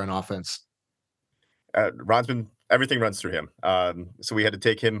out there on offense? Ronsman, everything runs through him. So we had to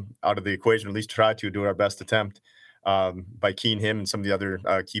take him out of the equation, or at least try to do our best attempt by keying him and some of the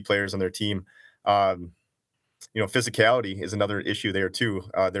other key players on their team. Physicality is another issue there too.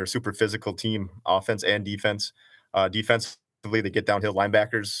 They're a super physical team, offense and defense. Defensively, they get downhill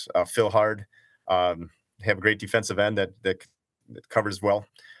linebackers, fill hard, have a great defensive end that covers well.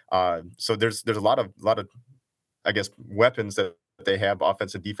 So there's a lot of I guess weapons that they have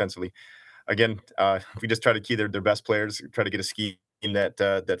offensive defensively. Again, we just try to key their best players, try to get a scheme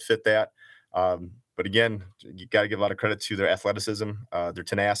that fit that. But again, you got to give a lot of credit to their athleticism, their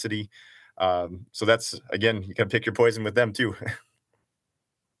tenacity. So that's, again, you got to pick your poison with them too.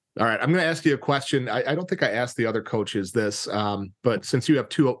 All right, I'm going to ask you a question. I don't think I asked the other coaches this, but since you have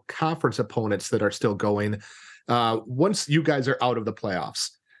two conference opponents that are still going, once you guys are out of the playoffs,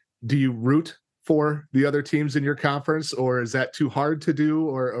 do you root for the other teams in your conference, or is that too hard to do,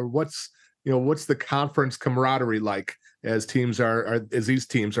 or what's the conference camaraderie like as these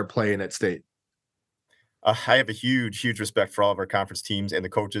teams are playing at state? I have a huge respect for all of our conference teams and the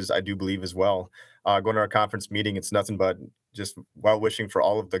coaches, I do believe as well. Going to our conference meeting, it's nothing but just well wishing for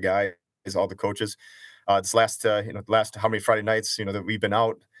all of the guys, all the coaches. This last how many Friday nights, that we've been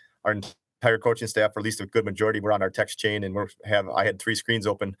out, our entire coaching staff, or at least a good majority, we're on our text chain, and I had 3 screens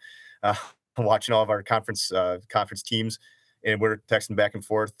open, watching all of our conference teams, and we're texting back and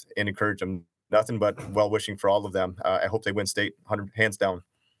forth and encourage them. Nothing but well wishing for all of them. I hope they win state, 100 hands down.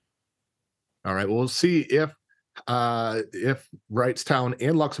 All right. Well, we'll see if Wrightstown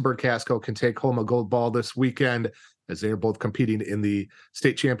and Luxembourg Casco can take home a gold ball this weekend, as they are both competing in the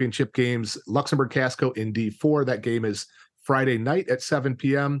state championship games. Luxembourg Casco in D4. That game is Friday night at 7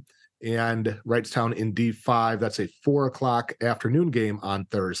 p.m. and Wrightstown in D5. That's a 4:00 afternoon game on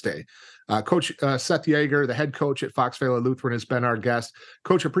Thursday. Coach Seth Jaeger, the head coach at Valley Lutheran, has been our guest.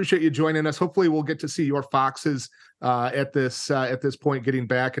 Coach, appreciate you joining us. Hopefully we'll get to see your Foxes at this point, getting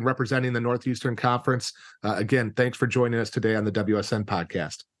back and representing the Northeastern Conference. Again, thanks for joining us today on the WSN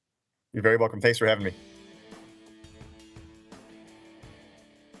podcast. You're very welcome. Thanks for having me.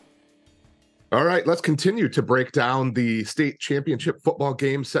 All right, let's continue to break down the state championship football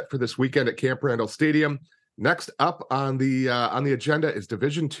game set for this weekend at Camp Randall Stadium. Next up on the agenda is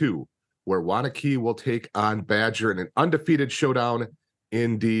Division II, where Waunakee will take on Badger in an undefeated showdown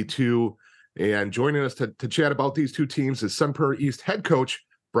in D2. And joining us to chat about these two teams is Prairie East head coach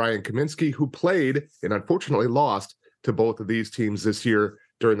Brian Kaminski, who played and unfortunately lost to both of these teams this year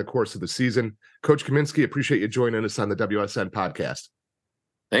during the course of the season. Coach Kaminski, appreciate you joining us on the WSN podcast.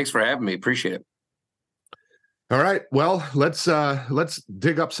 Thanks for having me. Appreciate it. All right. Well, let's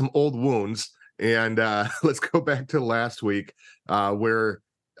dig up some old wounds and let's go back to last week, where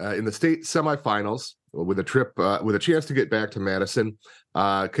in the state semifinals, with a chance to get back to Madison,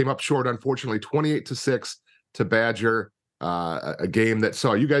 came up short, unfortunately, 28-6 to Badger. A game that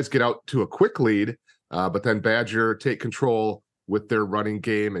saw you guys get out to a quick lead, but then Badger take control with their running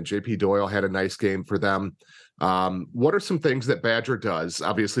game, and JP Doyle had a nice game for them. What are some things that Badger does?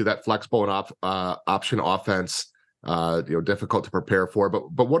 Obviously, that flexible and option offense, difficult to prepare for.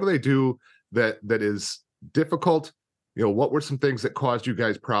 But what do they do that is difficult? What were some things that caused you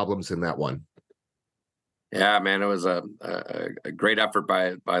guys problems in that one? Yeah, man, it was a great effort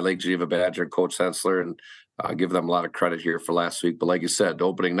by Lake Geneva Badger and Coach Sensler, and give them a lot of credit here for last week. But like you said,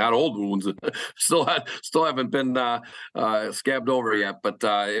 opening not old wounds, still haven't been scabbed over yet. But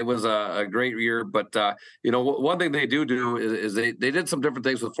it was a great year. But one thing they do is they did some different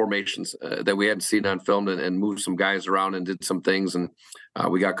things with formations that we hadn't seen on film, and moved some guys around and did some things. And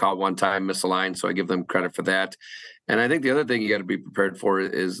we got caught one time, misaligned, so I give them credit for that. And I think the other thing you got to be prepared for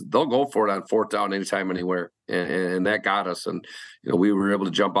is they'll go for it on 4th down anytime, anywhere. And that got us. And, we were able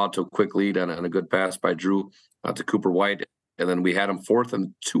to jump out to a quick lead on a good pass by Drew to Cooper White. And then we had them 4th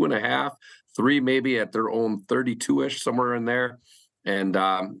and 2.5, 3 maybe at their own 32-ish, somewhere in there. And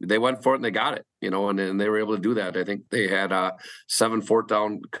they went for it and they got it, and they were able to do that. I think they had 7 4th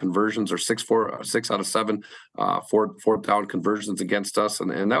down conversions, or 6 out of 7 4th down conversions against us.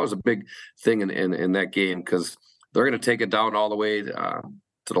 And that was a big thing in that game, because they're going to take it down all the way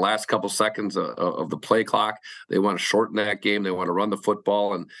to the last couple seconds of the play clock. They want to shorten that game. They want to run the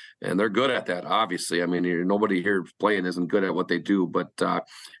football, and they're good at that. Obviously, I mean, nobody here playing isn't good at what they do, but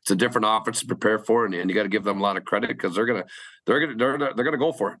it's a different offense to prepare for, and you got to give them a lot of credit, because they're gonna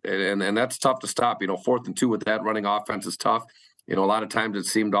go for it, and that's tough to stop. 4th and 2 with that running offense is tough. A lot of times it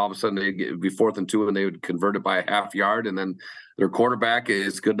seemed all of a sudden they'd be 4th and 2 and they would convert it by a half yard, and then their quarterback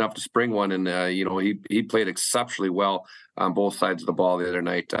is good enough to spring one. And, he played exceptionally well on both sides of the ball the other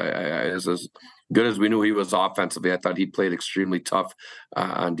night. As good as we knew he was offensively, I thought he played extremely tough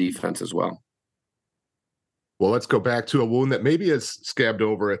on defense as well. Well, let's go back to a wound that maybe is scabbed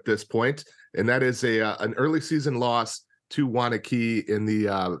over at this point, and that is an early season loss to Waunakee in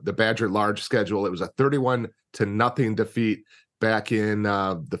the Badger large schedule. It was a 31-0 defeat back in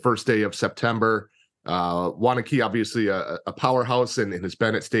the first day of September. Waunakee, obviously a powerhouse, and has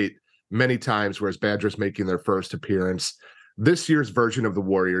been at state many times, whereas Badgers making their first appearance. This year's version of the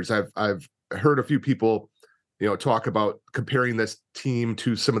Warriors, I've heard a few people, talk about comparing this team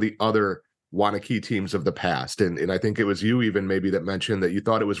to some of the other Waunakee teams of the past, and I think it was you even maybe that mentioned that you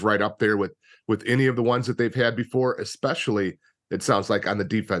thought it was right up there with any of the ones that they've had before, especially it sounds like on the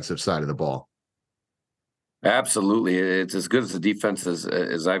defensive side of the ball. Absolutely. It's as good as the defense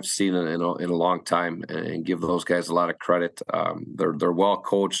as I've seen in a long time, and give those guys a lot of credit. They're well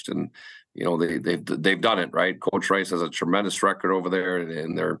coached, and they've done it right. Coach Rice has a tremendous record over there,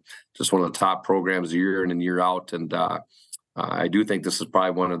 and they're just one of the top programs year in and year out. And I do think this is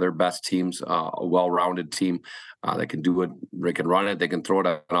probably one of their best teams, a well-rounded team that can do it. They can run it, they can throw it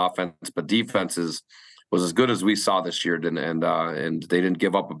on offense, but defense is as good as we saw this year, and they didn't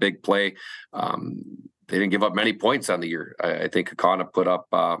give up a big play. They didn't give up many points on the year. I think Akana put up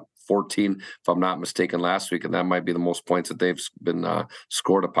 14, if I'm not mistaken, last week, and that might be the most points that they've been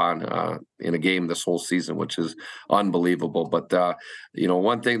scored upon in a game this whole season, which is unbelievable. But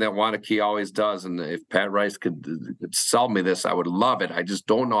one thing that Wanakee always does, and if Pat Rice could sell me this, I would love it. I just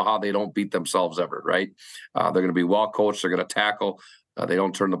don't know how they don't beat themselves ever. Right? They're going to be well coached. They're going to tackle. They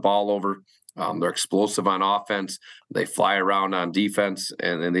don't turn the ball over. They're explosive on offense. They fly around on defense,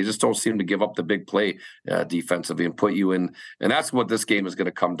 and they just don't seem to give up the big play defensively and put you in. And that's what this game is going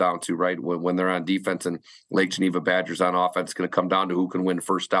to come down to, right? When they're on defense and Lake Geneva Badgers on offense, it's going to come down to who can win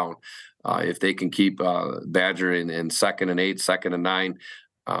first down. If they can keep Badger in 2nd and 8, 2nd and 9,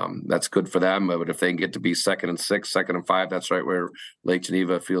 that's good for them. But if they can get to be 2nd and 6, 2nd and 5, that's right where Lake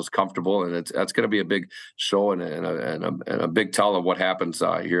Geneva feels comfortable, and that's going to be a big show and a big tell of what happens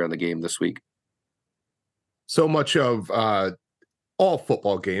here in the game this week. So much of all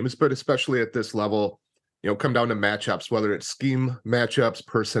football games, but especially at this level, come down to matchups, whether it's scheme matchups,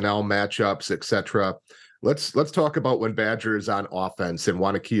 personnel matchups, etc. Let's talk about when Badger is on offense and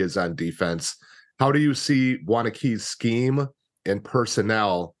Wanakee is on defense. How do you see Wanakee's scheme and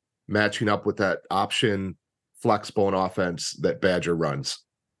personnel matching up with that option flex bone offense that Badger runs?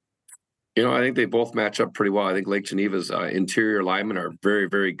 I think they both match up pretty well. I think Lake Geneva's interior linemen are very,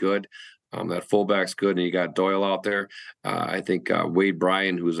 very good. That fullback's good, and you got Doyle out there. I think Wade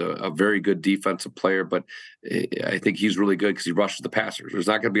Bryan, who's a very good defensive player, but I think he's really good because he rushes the passer. There's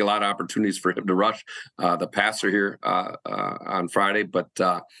not going to be a lot of opportunities for him to rush the passer here on Friday, but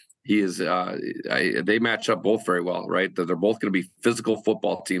he is. They match up both very well, right? They're both going to be physical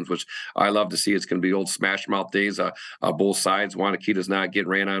football teams, which I love to see. It's going to be old smash mouth days. Both sides. Wanakee does not get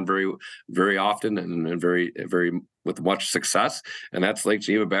ran on very, very often, and very, very with much success, and that's Lake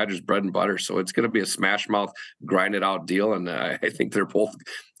Geneva Badgers' bread and butter. So it's going to be a smash mouth, grind it out deal, and I think they're both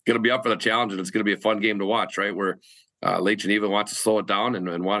going to be up for the challenge, and it's going to be a fun game to watch, right? Where Lake Geneva wants to slow it down, and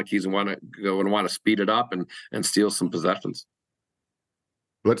Wanakee's want to speed it up and steal some possessions.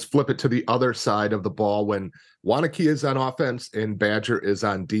 Let's flip it to the other side of the ball. When Wanakee is on offense and Badger is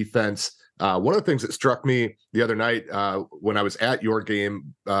on defense, one of the things that struck me the other night when I was at your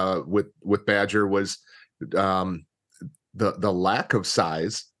game with Badger was the lack of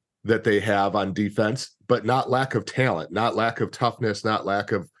size that they have on defense, but not lack of talent, not lack of toughness, not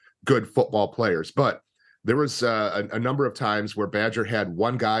lack of good football players. But there was a number of times where Badger had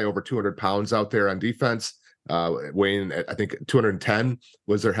one guy over 200 pounds out there on defense, weighing, I think 210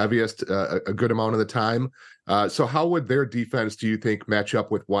 was their heaviest a good amount of the time. So how would their defense, do you think, match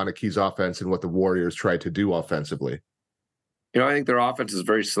up with Wanakee's offense and what the Warriors try to do offensively? I think their offense is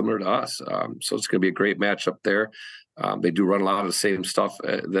very similar to us. So it's going to be a great matchup there. They do run a lot of the same stuff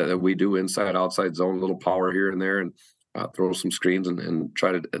that we do, inside, outside zone, a little power here and there, and throw some screens and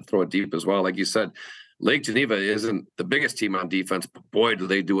try to throw it deep as well. Like you said, Lake Geneva isn't the biggest team on defense, but boy, do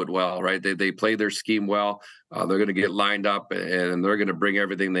they do it well, right? They play their scheme well. They're going to get lined up, and they're going to bring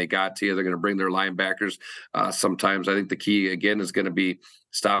everything they got to you. They're going to bring their linebackers. Sometimes I think the key, again, is going to be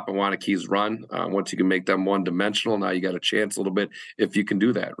stopping Wanakee's run. Once you can make them one-dimensional, now you got a chance a little bit if you can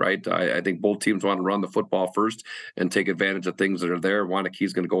do that, right? I think both teams want to run the football first and take advantage of things that are there.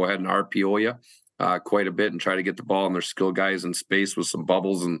 Wanakee's going to go ahead and RPO you quite a bit and try to get the ball and their skill guys in space with some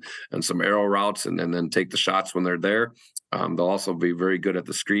bubbles and some arrow routes, and then take the shots when they're there. They'll also be very good at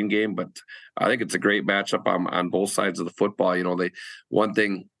the screen game, but I think it's a great matchup on both sides of the football. One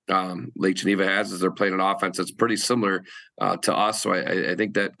thing Lake Geneva has is they're playing an offense that's pretty similar to us. So I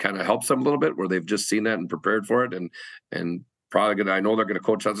think that kind of helps them a little bit, where they've just seen that and prepared for it, and probably I know they're going to,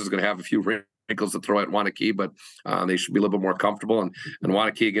 Coach Hudson's going to have a few wrinkles to throw at Wanakee, but they should be a little bit more comfortable. And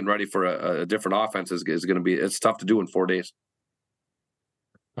Wanakee getting ready for a different offense is going to be, it's tough to do in 4 days.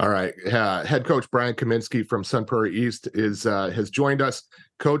 All right. Head coach Brian Kaminski from Prairie East has joined us.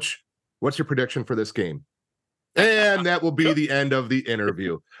 Coach, what's your prediction for this game? And that will be the end of the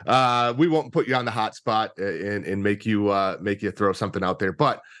interview. We won't put you on the hot spot and make you throw something out there,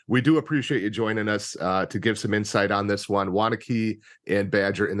 but we do appreciate you joining us to give some insight on this one. Wanakee and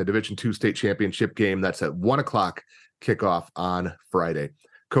Badger in the Division II state championship game. That's at 1:00 kickoff on Friday.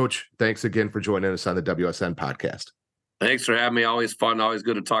 Coach, thanks again for joining us on the WSN podcast. Thanks for having me. Always fun. Always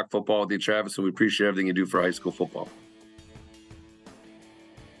good to talk football with you, Travis, and we appreciate everything you do for high school football.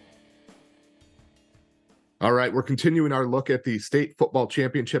 All right, we're continuing our look at the state football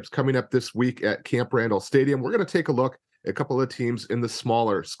championships coming up this week at Camp Randall Stadium. We're going to take a look at a couple of teams in the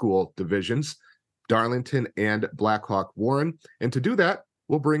smaller school divisions, Darlington and Blackhawk Warren. And to do that,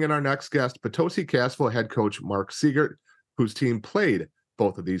 we'll bring in our next guest, Potosi Cassville head coach Mark Siegert, whose team played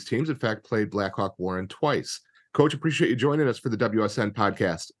both of these teams. In fact, played Blackhawk Warren twice. Coach, appreciate you joining us for the WSN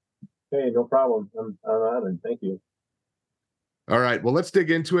podcast. Hey, no problem. I'm honored. Thank you. All right, well, let's dig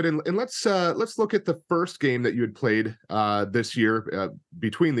into it, and let's look at the first game that you had played this year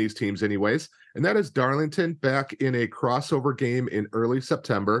between these teams, anyways, and that is Darlington back in a crossover game in early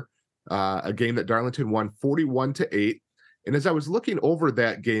September, a game that Darlington won 41-8. And as I was looking over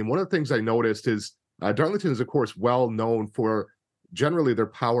that game, one of the things I noticed is Darlington is, of course, well known for generally their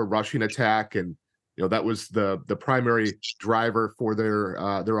power rushing attack, and that was the primary driver for their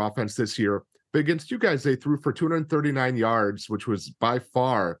offense this year. But against you guys, they threw for 239 yards, which was by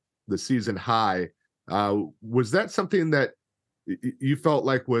far the season high. Was that something that you felt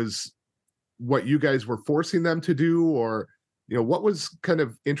like was what you guys were forcing them to do, or what was kind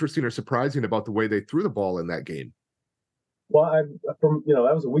of interesting or surprising about the way they threw the ball in that game? Well,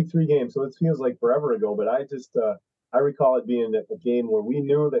 that was a week 3 game, so it feels like forever ago. But I recall it being a game where we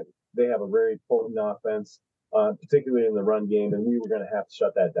knew that they have a very potent offense, particularly in the run game, and we were going to have to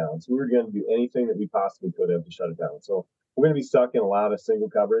shut that down. So we were going to do anything that we possibly could have to shut it down. So we're going to be stuck in a lot of single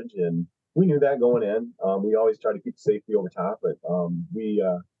coverage, and we knew that going in. We always try to keep safety over top, but we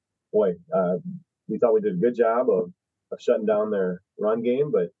thought we did a good job of shutting down their run game,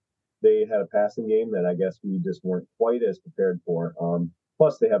 but they had a passing game that I guess we just weren't quite as prepared for.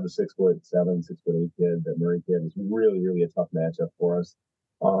 Plus, they have the 6'7", 6'8" kid, that Murray kid. Is really, really a tough matchup for us.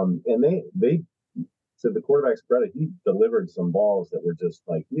 And they, to the quarterback's credit, he delivered some balls that were just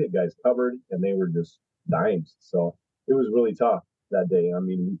like, he had guys covered, and they were just dimes. So it was really tough that day. I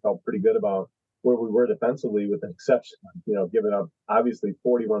mean, we felt pretty good about where we were defensively, with the exception, giving up, obviously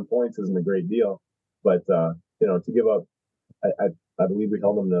 41 points isn't a great deal, but to give up, I believe we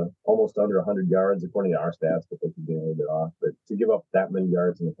held them to almost under 100 yards according to our stats, but they could be a little bit off. But to give up that many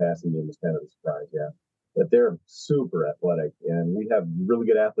yards in the passing game was kind of a surprise, yeah. But they're super athletic, and we have really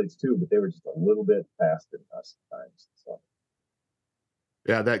good athletes too, but they were just a little bit faster than us at times. So.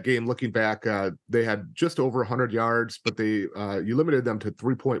 Yeah, that game, looking back, they had just over 100 yards, but you limited them to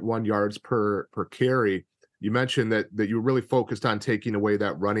 3.1 yards per carry. You mentioned that you were really focused on taking away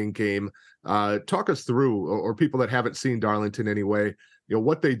that running game. Talk us through, or people that haven't seen Darlington anyway,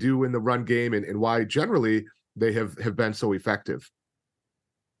 what they do in the run game and why generally they have been so effective.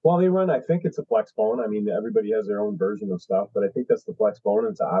 Well, they run, I think it's a flex bone. I mean, everybody has their own version of stuff, but I think that's the flex bone.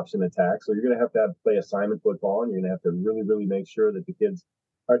 It's an option attack. So you're going to have play assignment football, and you're going to have to really, really make sure that the kids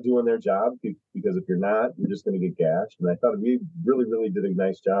are doing their job, because if you're not, you're just going to get gashed. And I thought we really, really did a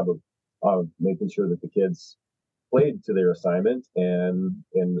nice job of making sure that the kids played to their assignment. And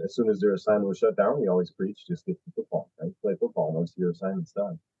as soon as their assignment was shut down, we always preach, just get the football, right? Play football once your assignment's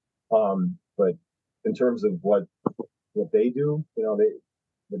done. But in terms of what they do,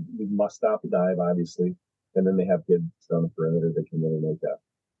 we must stop the dive, obviously. And then they have kids on the perimeter that can really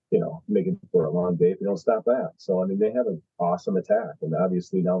make it for a long day if you don't stop that. So, I mean, they have an awesome attack. And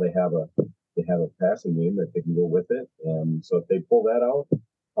obviously now they have a passing game that they can go with it. And so if they pull that out,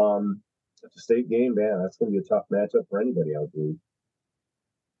 it's a state game, man, that's going to be a tough matchup for anybody, I believe.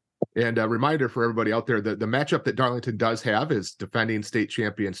 And a reminder for everybody out there, the matchup that Darlington does have is defending state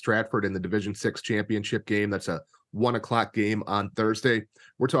champion Stratford in the Division 6 championship game. That's a 1:00 game on Thursday.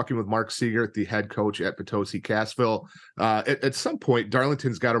 We're talking with Mark Siegert, the head coach at Potosi Cassville. At some point,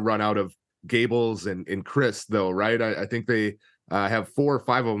 Darlington's got to run out of Gables and Chris, though, right? I think they have 4 or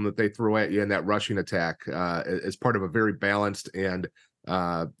 5 of them that they throw at you in that rushing attack as part of a very balanced and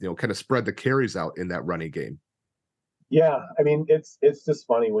kind of spread the carries out in that running game. Yeah, I mean, it's just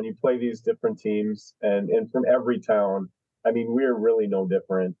funny when you play these different teams and from every town. I mean, we're really no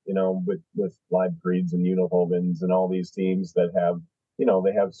different, with Live Creeds and Unihogans and all these teams that have,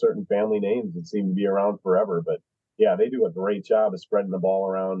 they have certain family names that seem to be around forever. But yeah, they do a great job of spreading the ball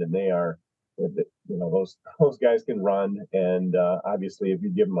around, and they are, those guys can run. And obviously, if you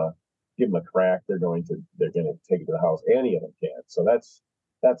give them a crack, they're going to take it to the house. Any of them can. So that's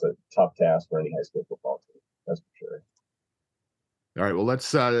a tough task for any high school football team. That's for sure. All right, well,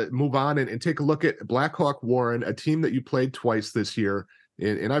 let's move on and take a look at Blackhawk Warren, a team that you played twice this year.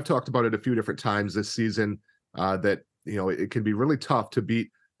 And I've talked about it a few different times this season, that, it can be really tough to beat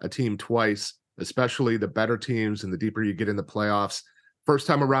a team twice, especially the better teams and the deeper you get in the playoffs. First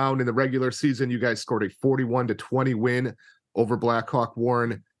time around in the regular season, you guys scored a 41-20 win over Blackhawk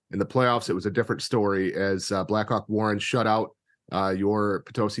Warren. In the playoffs, it was a different story as Blackhawk Warren shut out your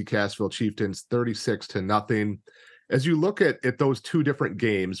Potosi Cassville Chieftains 36-0. As you look at those 2 different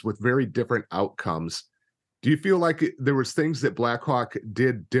games with very different outcomes, do you feel like there was things that Blackhawk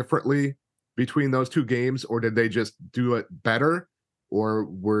did differently between those 2 games, or did they just do it better? Or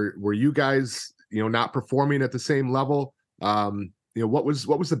were you guys, not performing at the same level? what was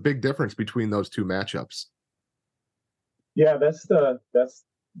the big difference between those two matchups? Yeah, that's the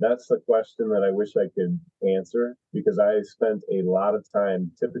question that I wish I could answer, because I spent a lot of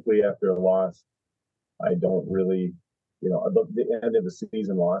time, typically after a loss, I don't really, the end of the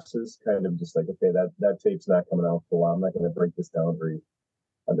season losses, kind of just like, okay, that tape's not coming out for a while. I'm not going to break this down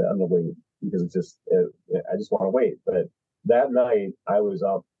on the wait, because I just want to wait. But that night I was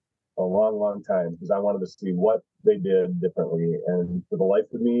up a long, long time because I wanted to see what they did differently. And for the life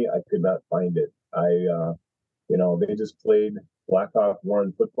of me, I could not find it. They just played Blackhawk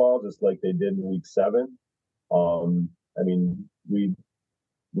Warren football just like they did in week 7. I mean, we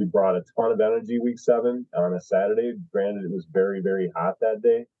brought a ton of energy week 7 on a Saturday. Granted, it was very, very hot that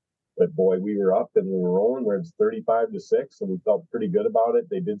day, but boy, we were up and we were rolling. Where it's 35-6, and we felt pretty good about it.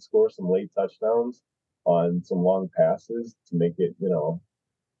 They did score some late touchdowns on some long passes to make it, a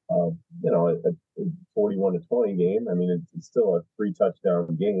 41-20 game. I mean, it's still a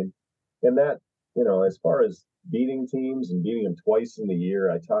 3-touchdown game, and that, as far as beating teams and beating them twice in the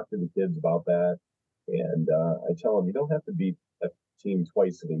year, I talk to the kids about that, and I tell them you don't have to beat a team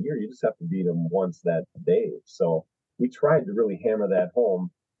twice in a year. You just have to beat them once that day. So we tried to really hammer that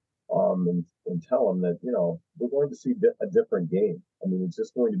home, and tell them that, we're going to see a different game. I mean, it's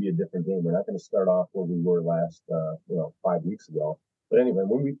just going to be a different game. We're not going to start off where we were last, 5 weeks ago. But anyway,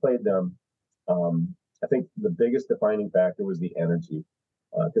 when we played them, I think the biggest defining factor was the energy,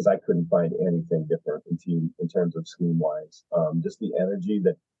 because I couldn't find anything different in terms of scheme wise. Just the energy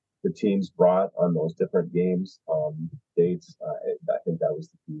that the teams brought on those different games, dates. I think that was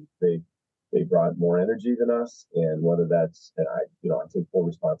the key. They brought more energy than us, and whether that's, and I take full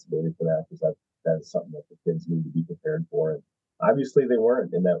responsibility for that, because that is something that the kids need to be prepared for. And obviously they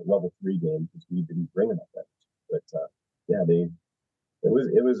weren't in that level 3 game because we didn't bring enough energy. But yeah,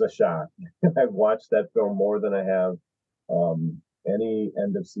 it was a shock. I've watched that film more than I have any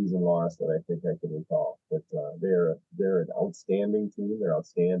end of season loss that I think I can recall. But they're an outstanding team. They're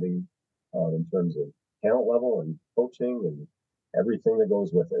outstanding in terms of talent level and coaching and everything that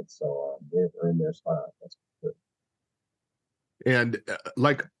goes with it. So they've earned their spot. That's good. And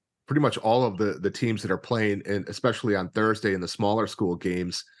like pretty much all of the teams that are playing, and especially on Thursday in the smaller school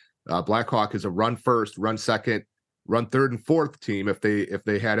games, Blackhawk is a run first, run second, run third and fourth team if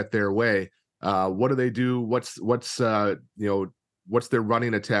they had it their way. What do they do? What's their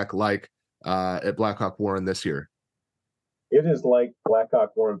running attack like at Blackhawk Warren this year? It is like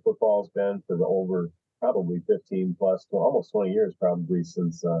Blackhawk Warren football has been for the over probably 15 plus, almost 20 years probably,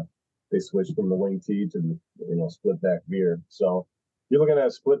 since they switched from the wing tee to the split back veer. So you're looking at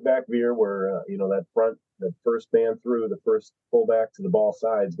a split back veer where that first man through, the first fullback to the ball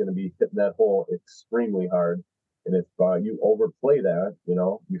side is going to be hitting that hole extremely hard. And if you overplay that,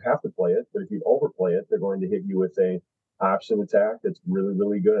 you have to play it. But if you overplay it, they're going to hit you with a option attack that's really,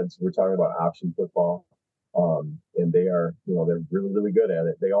 really good. So we're talking about option football, and they are, they're really, really good at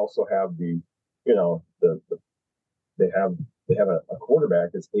it. They also have they have a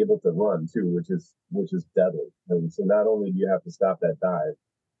quarterback that's able to run too, which is deadly. And so not only do you have to stop that dive,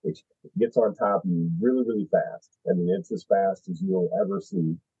 it gets on top of you really, really fast. I mean, it's as fast as you'll ever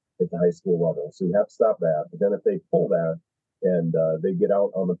see at the high school level. So you have to stop that. But then if they pull that and they get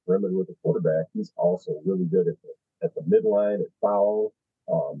out on the perimeter with the quarterback, he's also really good at the midline, at foul,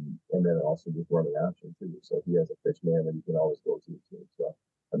 and then also just running option too. So he has a pitch man that he can always go to too. So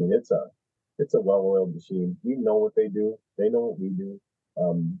I mean, it's a well-oiled machine. We know what they do. They know what we do.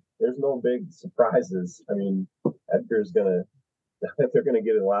 There's no big surprises. I mean, Edgar's they're gonna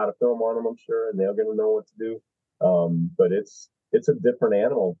get a lot of film on him, I'm sure, and they're gonna know what to do. But it's a different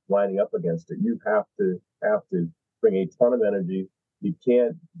animal lining up against it. You have to bring a ton of energy. You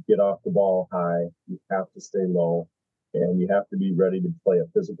can't get off the ball high. You have to stay low, and you have to be ready to play a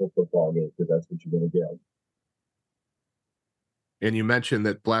physical football game, because that's what you're going to get. And you mentioned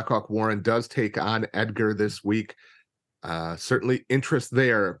that Blackhawk Warren does take on Edgar this week. Certainly interest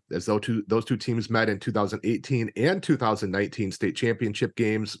there, as those two teams met in 2018 and 2019 state championship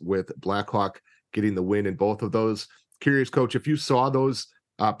games, with Blackhawk getting the win in both of those. Curious, Coach, if you saw those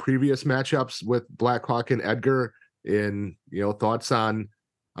previous matchups with Blackhawk and Edgar, and thoughts on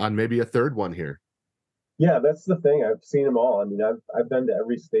maybe a third one here. Yeah, that's the thing. I've seen them all. I mean, I've been to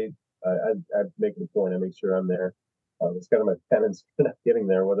every state. I make it a point. I make sure I'm there. It's kind of my penance for not getting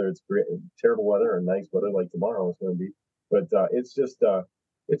there, whether it's great, terrible weather or nice weather like tomorrow is going to be. But it's just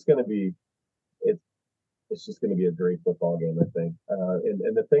it's going to be it's just going to be a great football game, I think.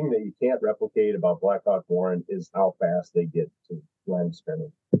 And the thing that you can't replicate about Blackhawk Warren is how fast they get to line of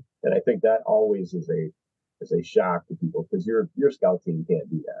scrimmage. And I think that always is a shock to people, because your scout team can't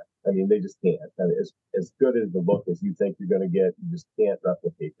do that. I mean, they just can't. I mean, as good as the look as you think you're going to get, you just can't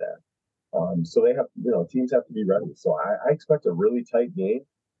replicate that. So they have, teams have to be ready. So I expect a really tight game.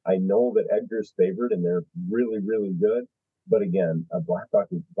 I know that Edgar's favored and they're really, really good. But again, Blackhawk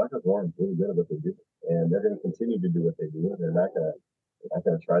Warren's really good at what they do, and they're going to continue to do what they do. They're not going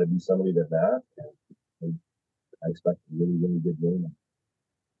to try to be somebody they're not. And I expect a really, really good game.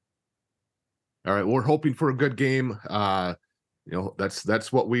 All right, we're hoping for a good game.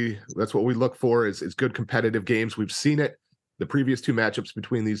 That's what we look for is good competitive games. We've seen it the previous two matchups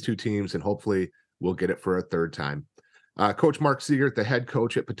between these two teams, and hopefully we'll get it for a third time. Coach Mark Siegert, the head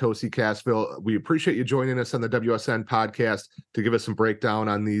coach at Potosi Cassville, we appreciate you joining us on the WSN podcast to give us some breakdown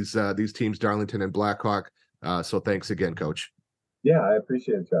on these teams, Darlington and Blackhawk. So thanks again, Coach. Yeah, I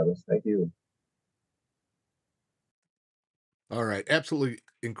appreciate it, Travis. Thank you. All right, absolutely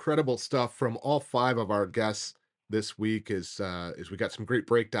incredible stuff from all five of our guests this week. As we got some great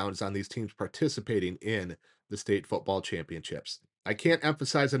breakdowns on these teams participating in the state football championships. I can't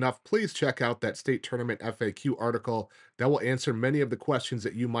emphasize enough, please check out that state tournament FAQ article that will answer many of the questions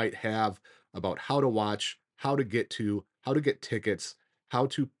that you might have about how to watch, how to get tickets,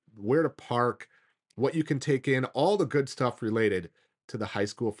 where to park, what you can take in, all the good stuff related to the high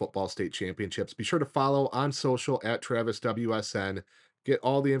school football state championships. Be sure to follow on social at Travis WSN, get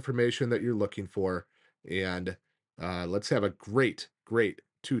all the information that you're looking for, and let's have a great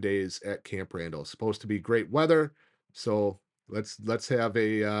 2 days at Camp Randall. It's supposed to be great weather, so let's have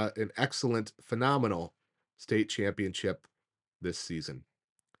an excellent, phenomenal state championship this season.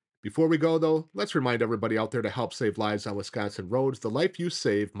 Before we go, though, let's remind everybody out there to help save lives on Wisconsin roads. The life you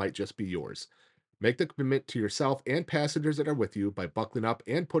save might just be yours. Make the commitment to yourself and passengers that are with you by buckling up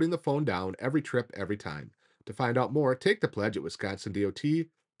and putting the phone down every trip, every time. To find out more, take the pledge at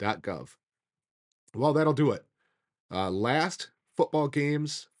wisconsindot.gov. Well, that'll do it. Last football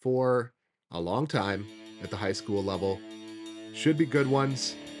games for a long time at the high school level. Should be good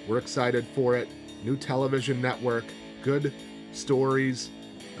ones. We're excited for it. New television network, good stories,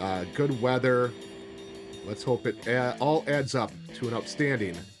 good weather. Let's hope it all adds up to an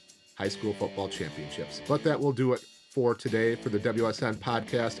outstanding high school football championships. But that will do it for today for the WSN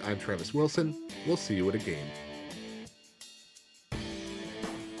podcast. I'm Travis Wilson. We'll see you at a game.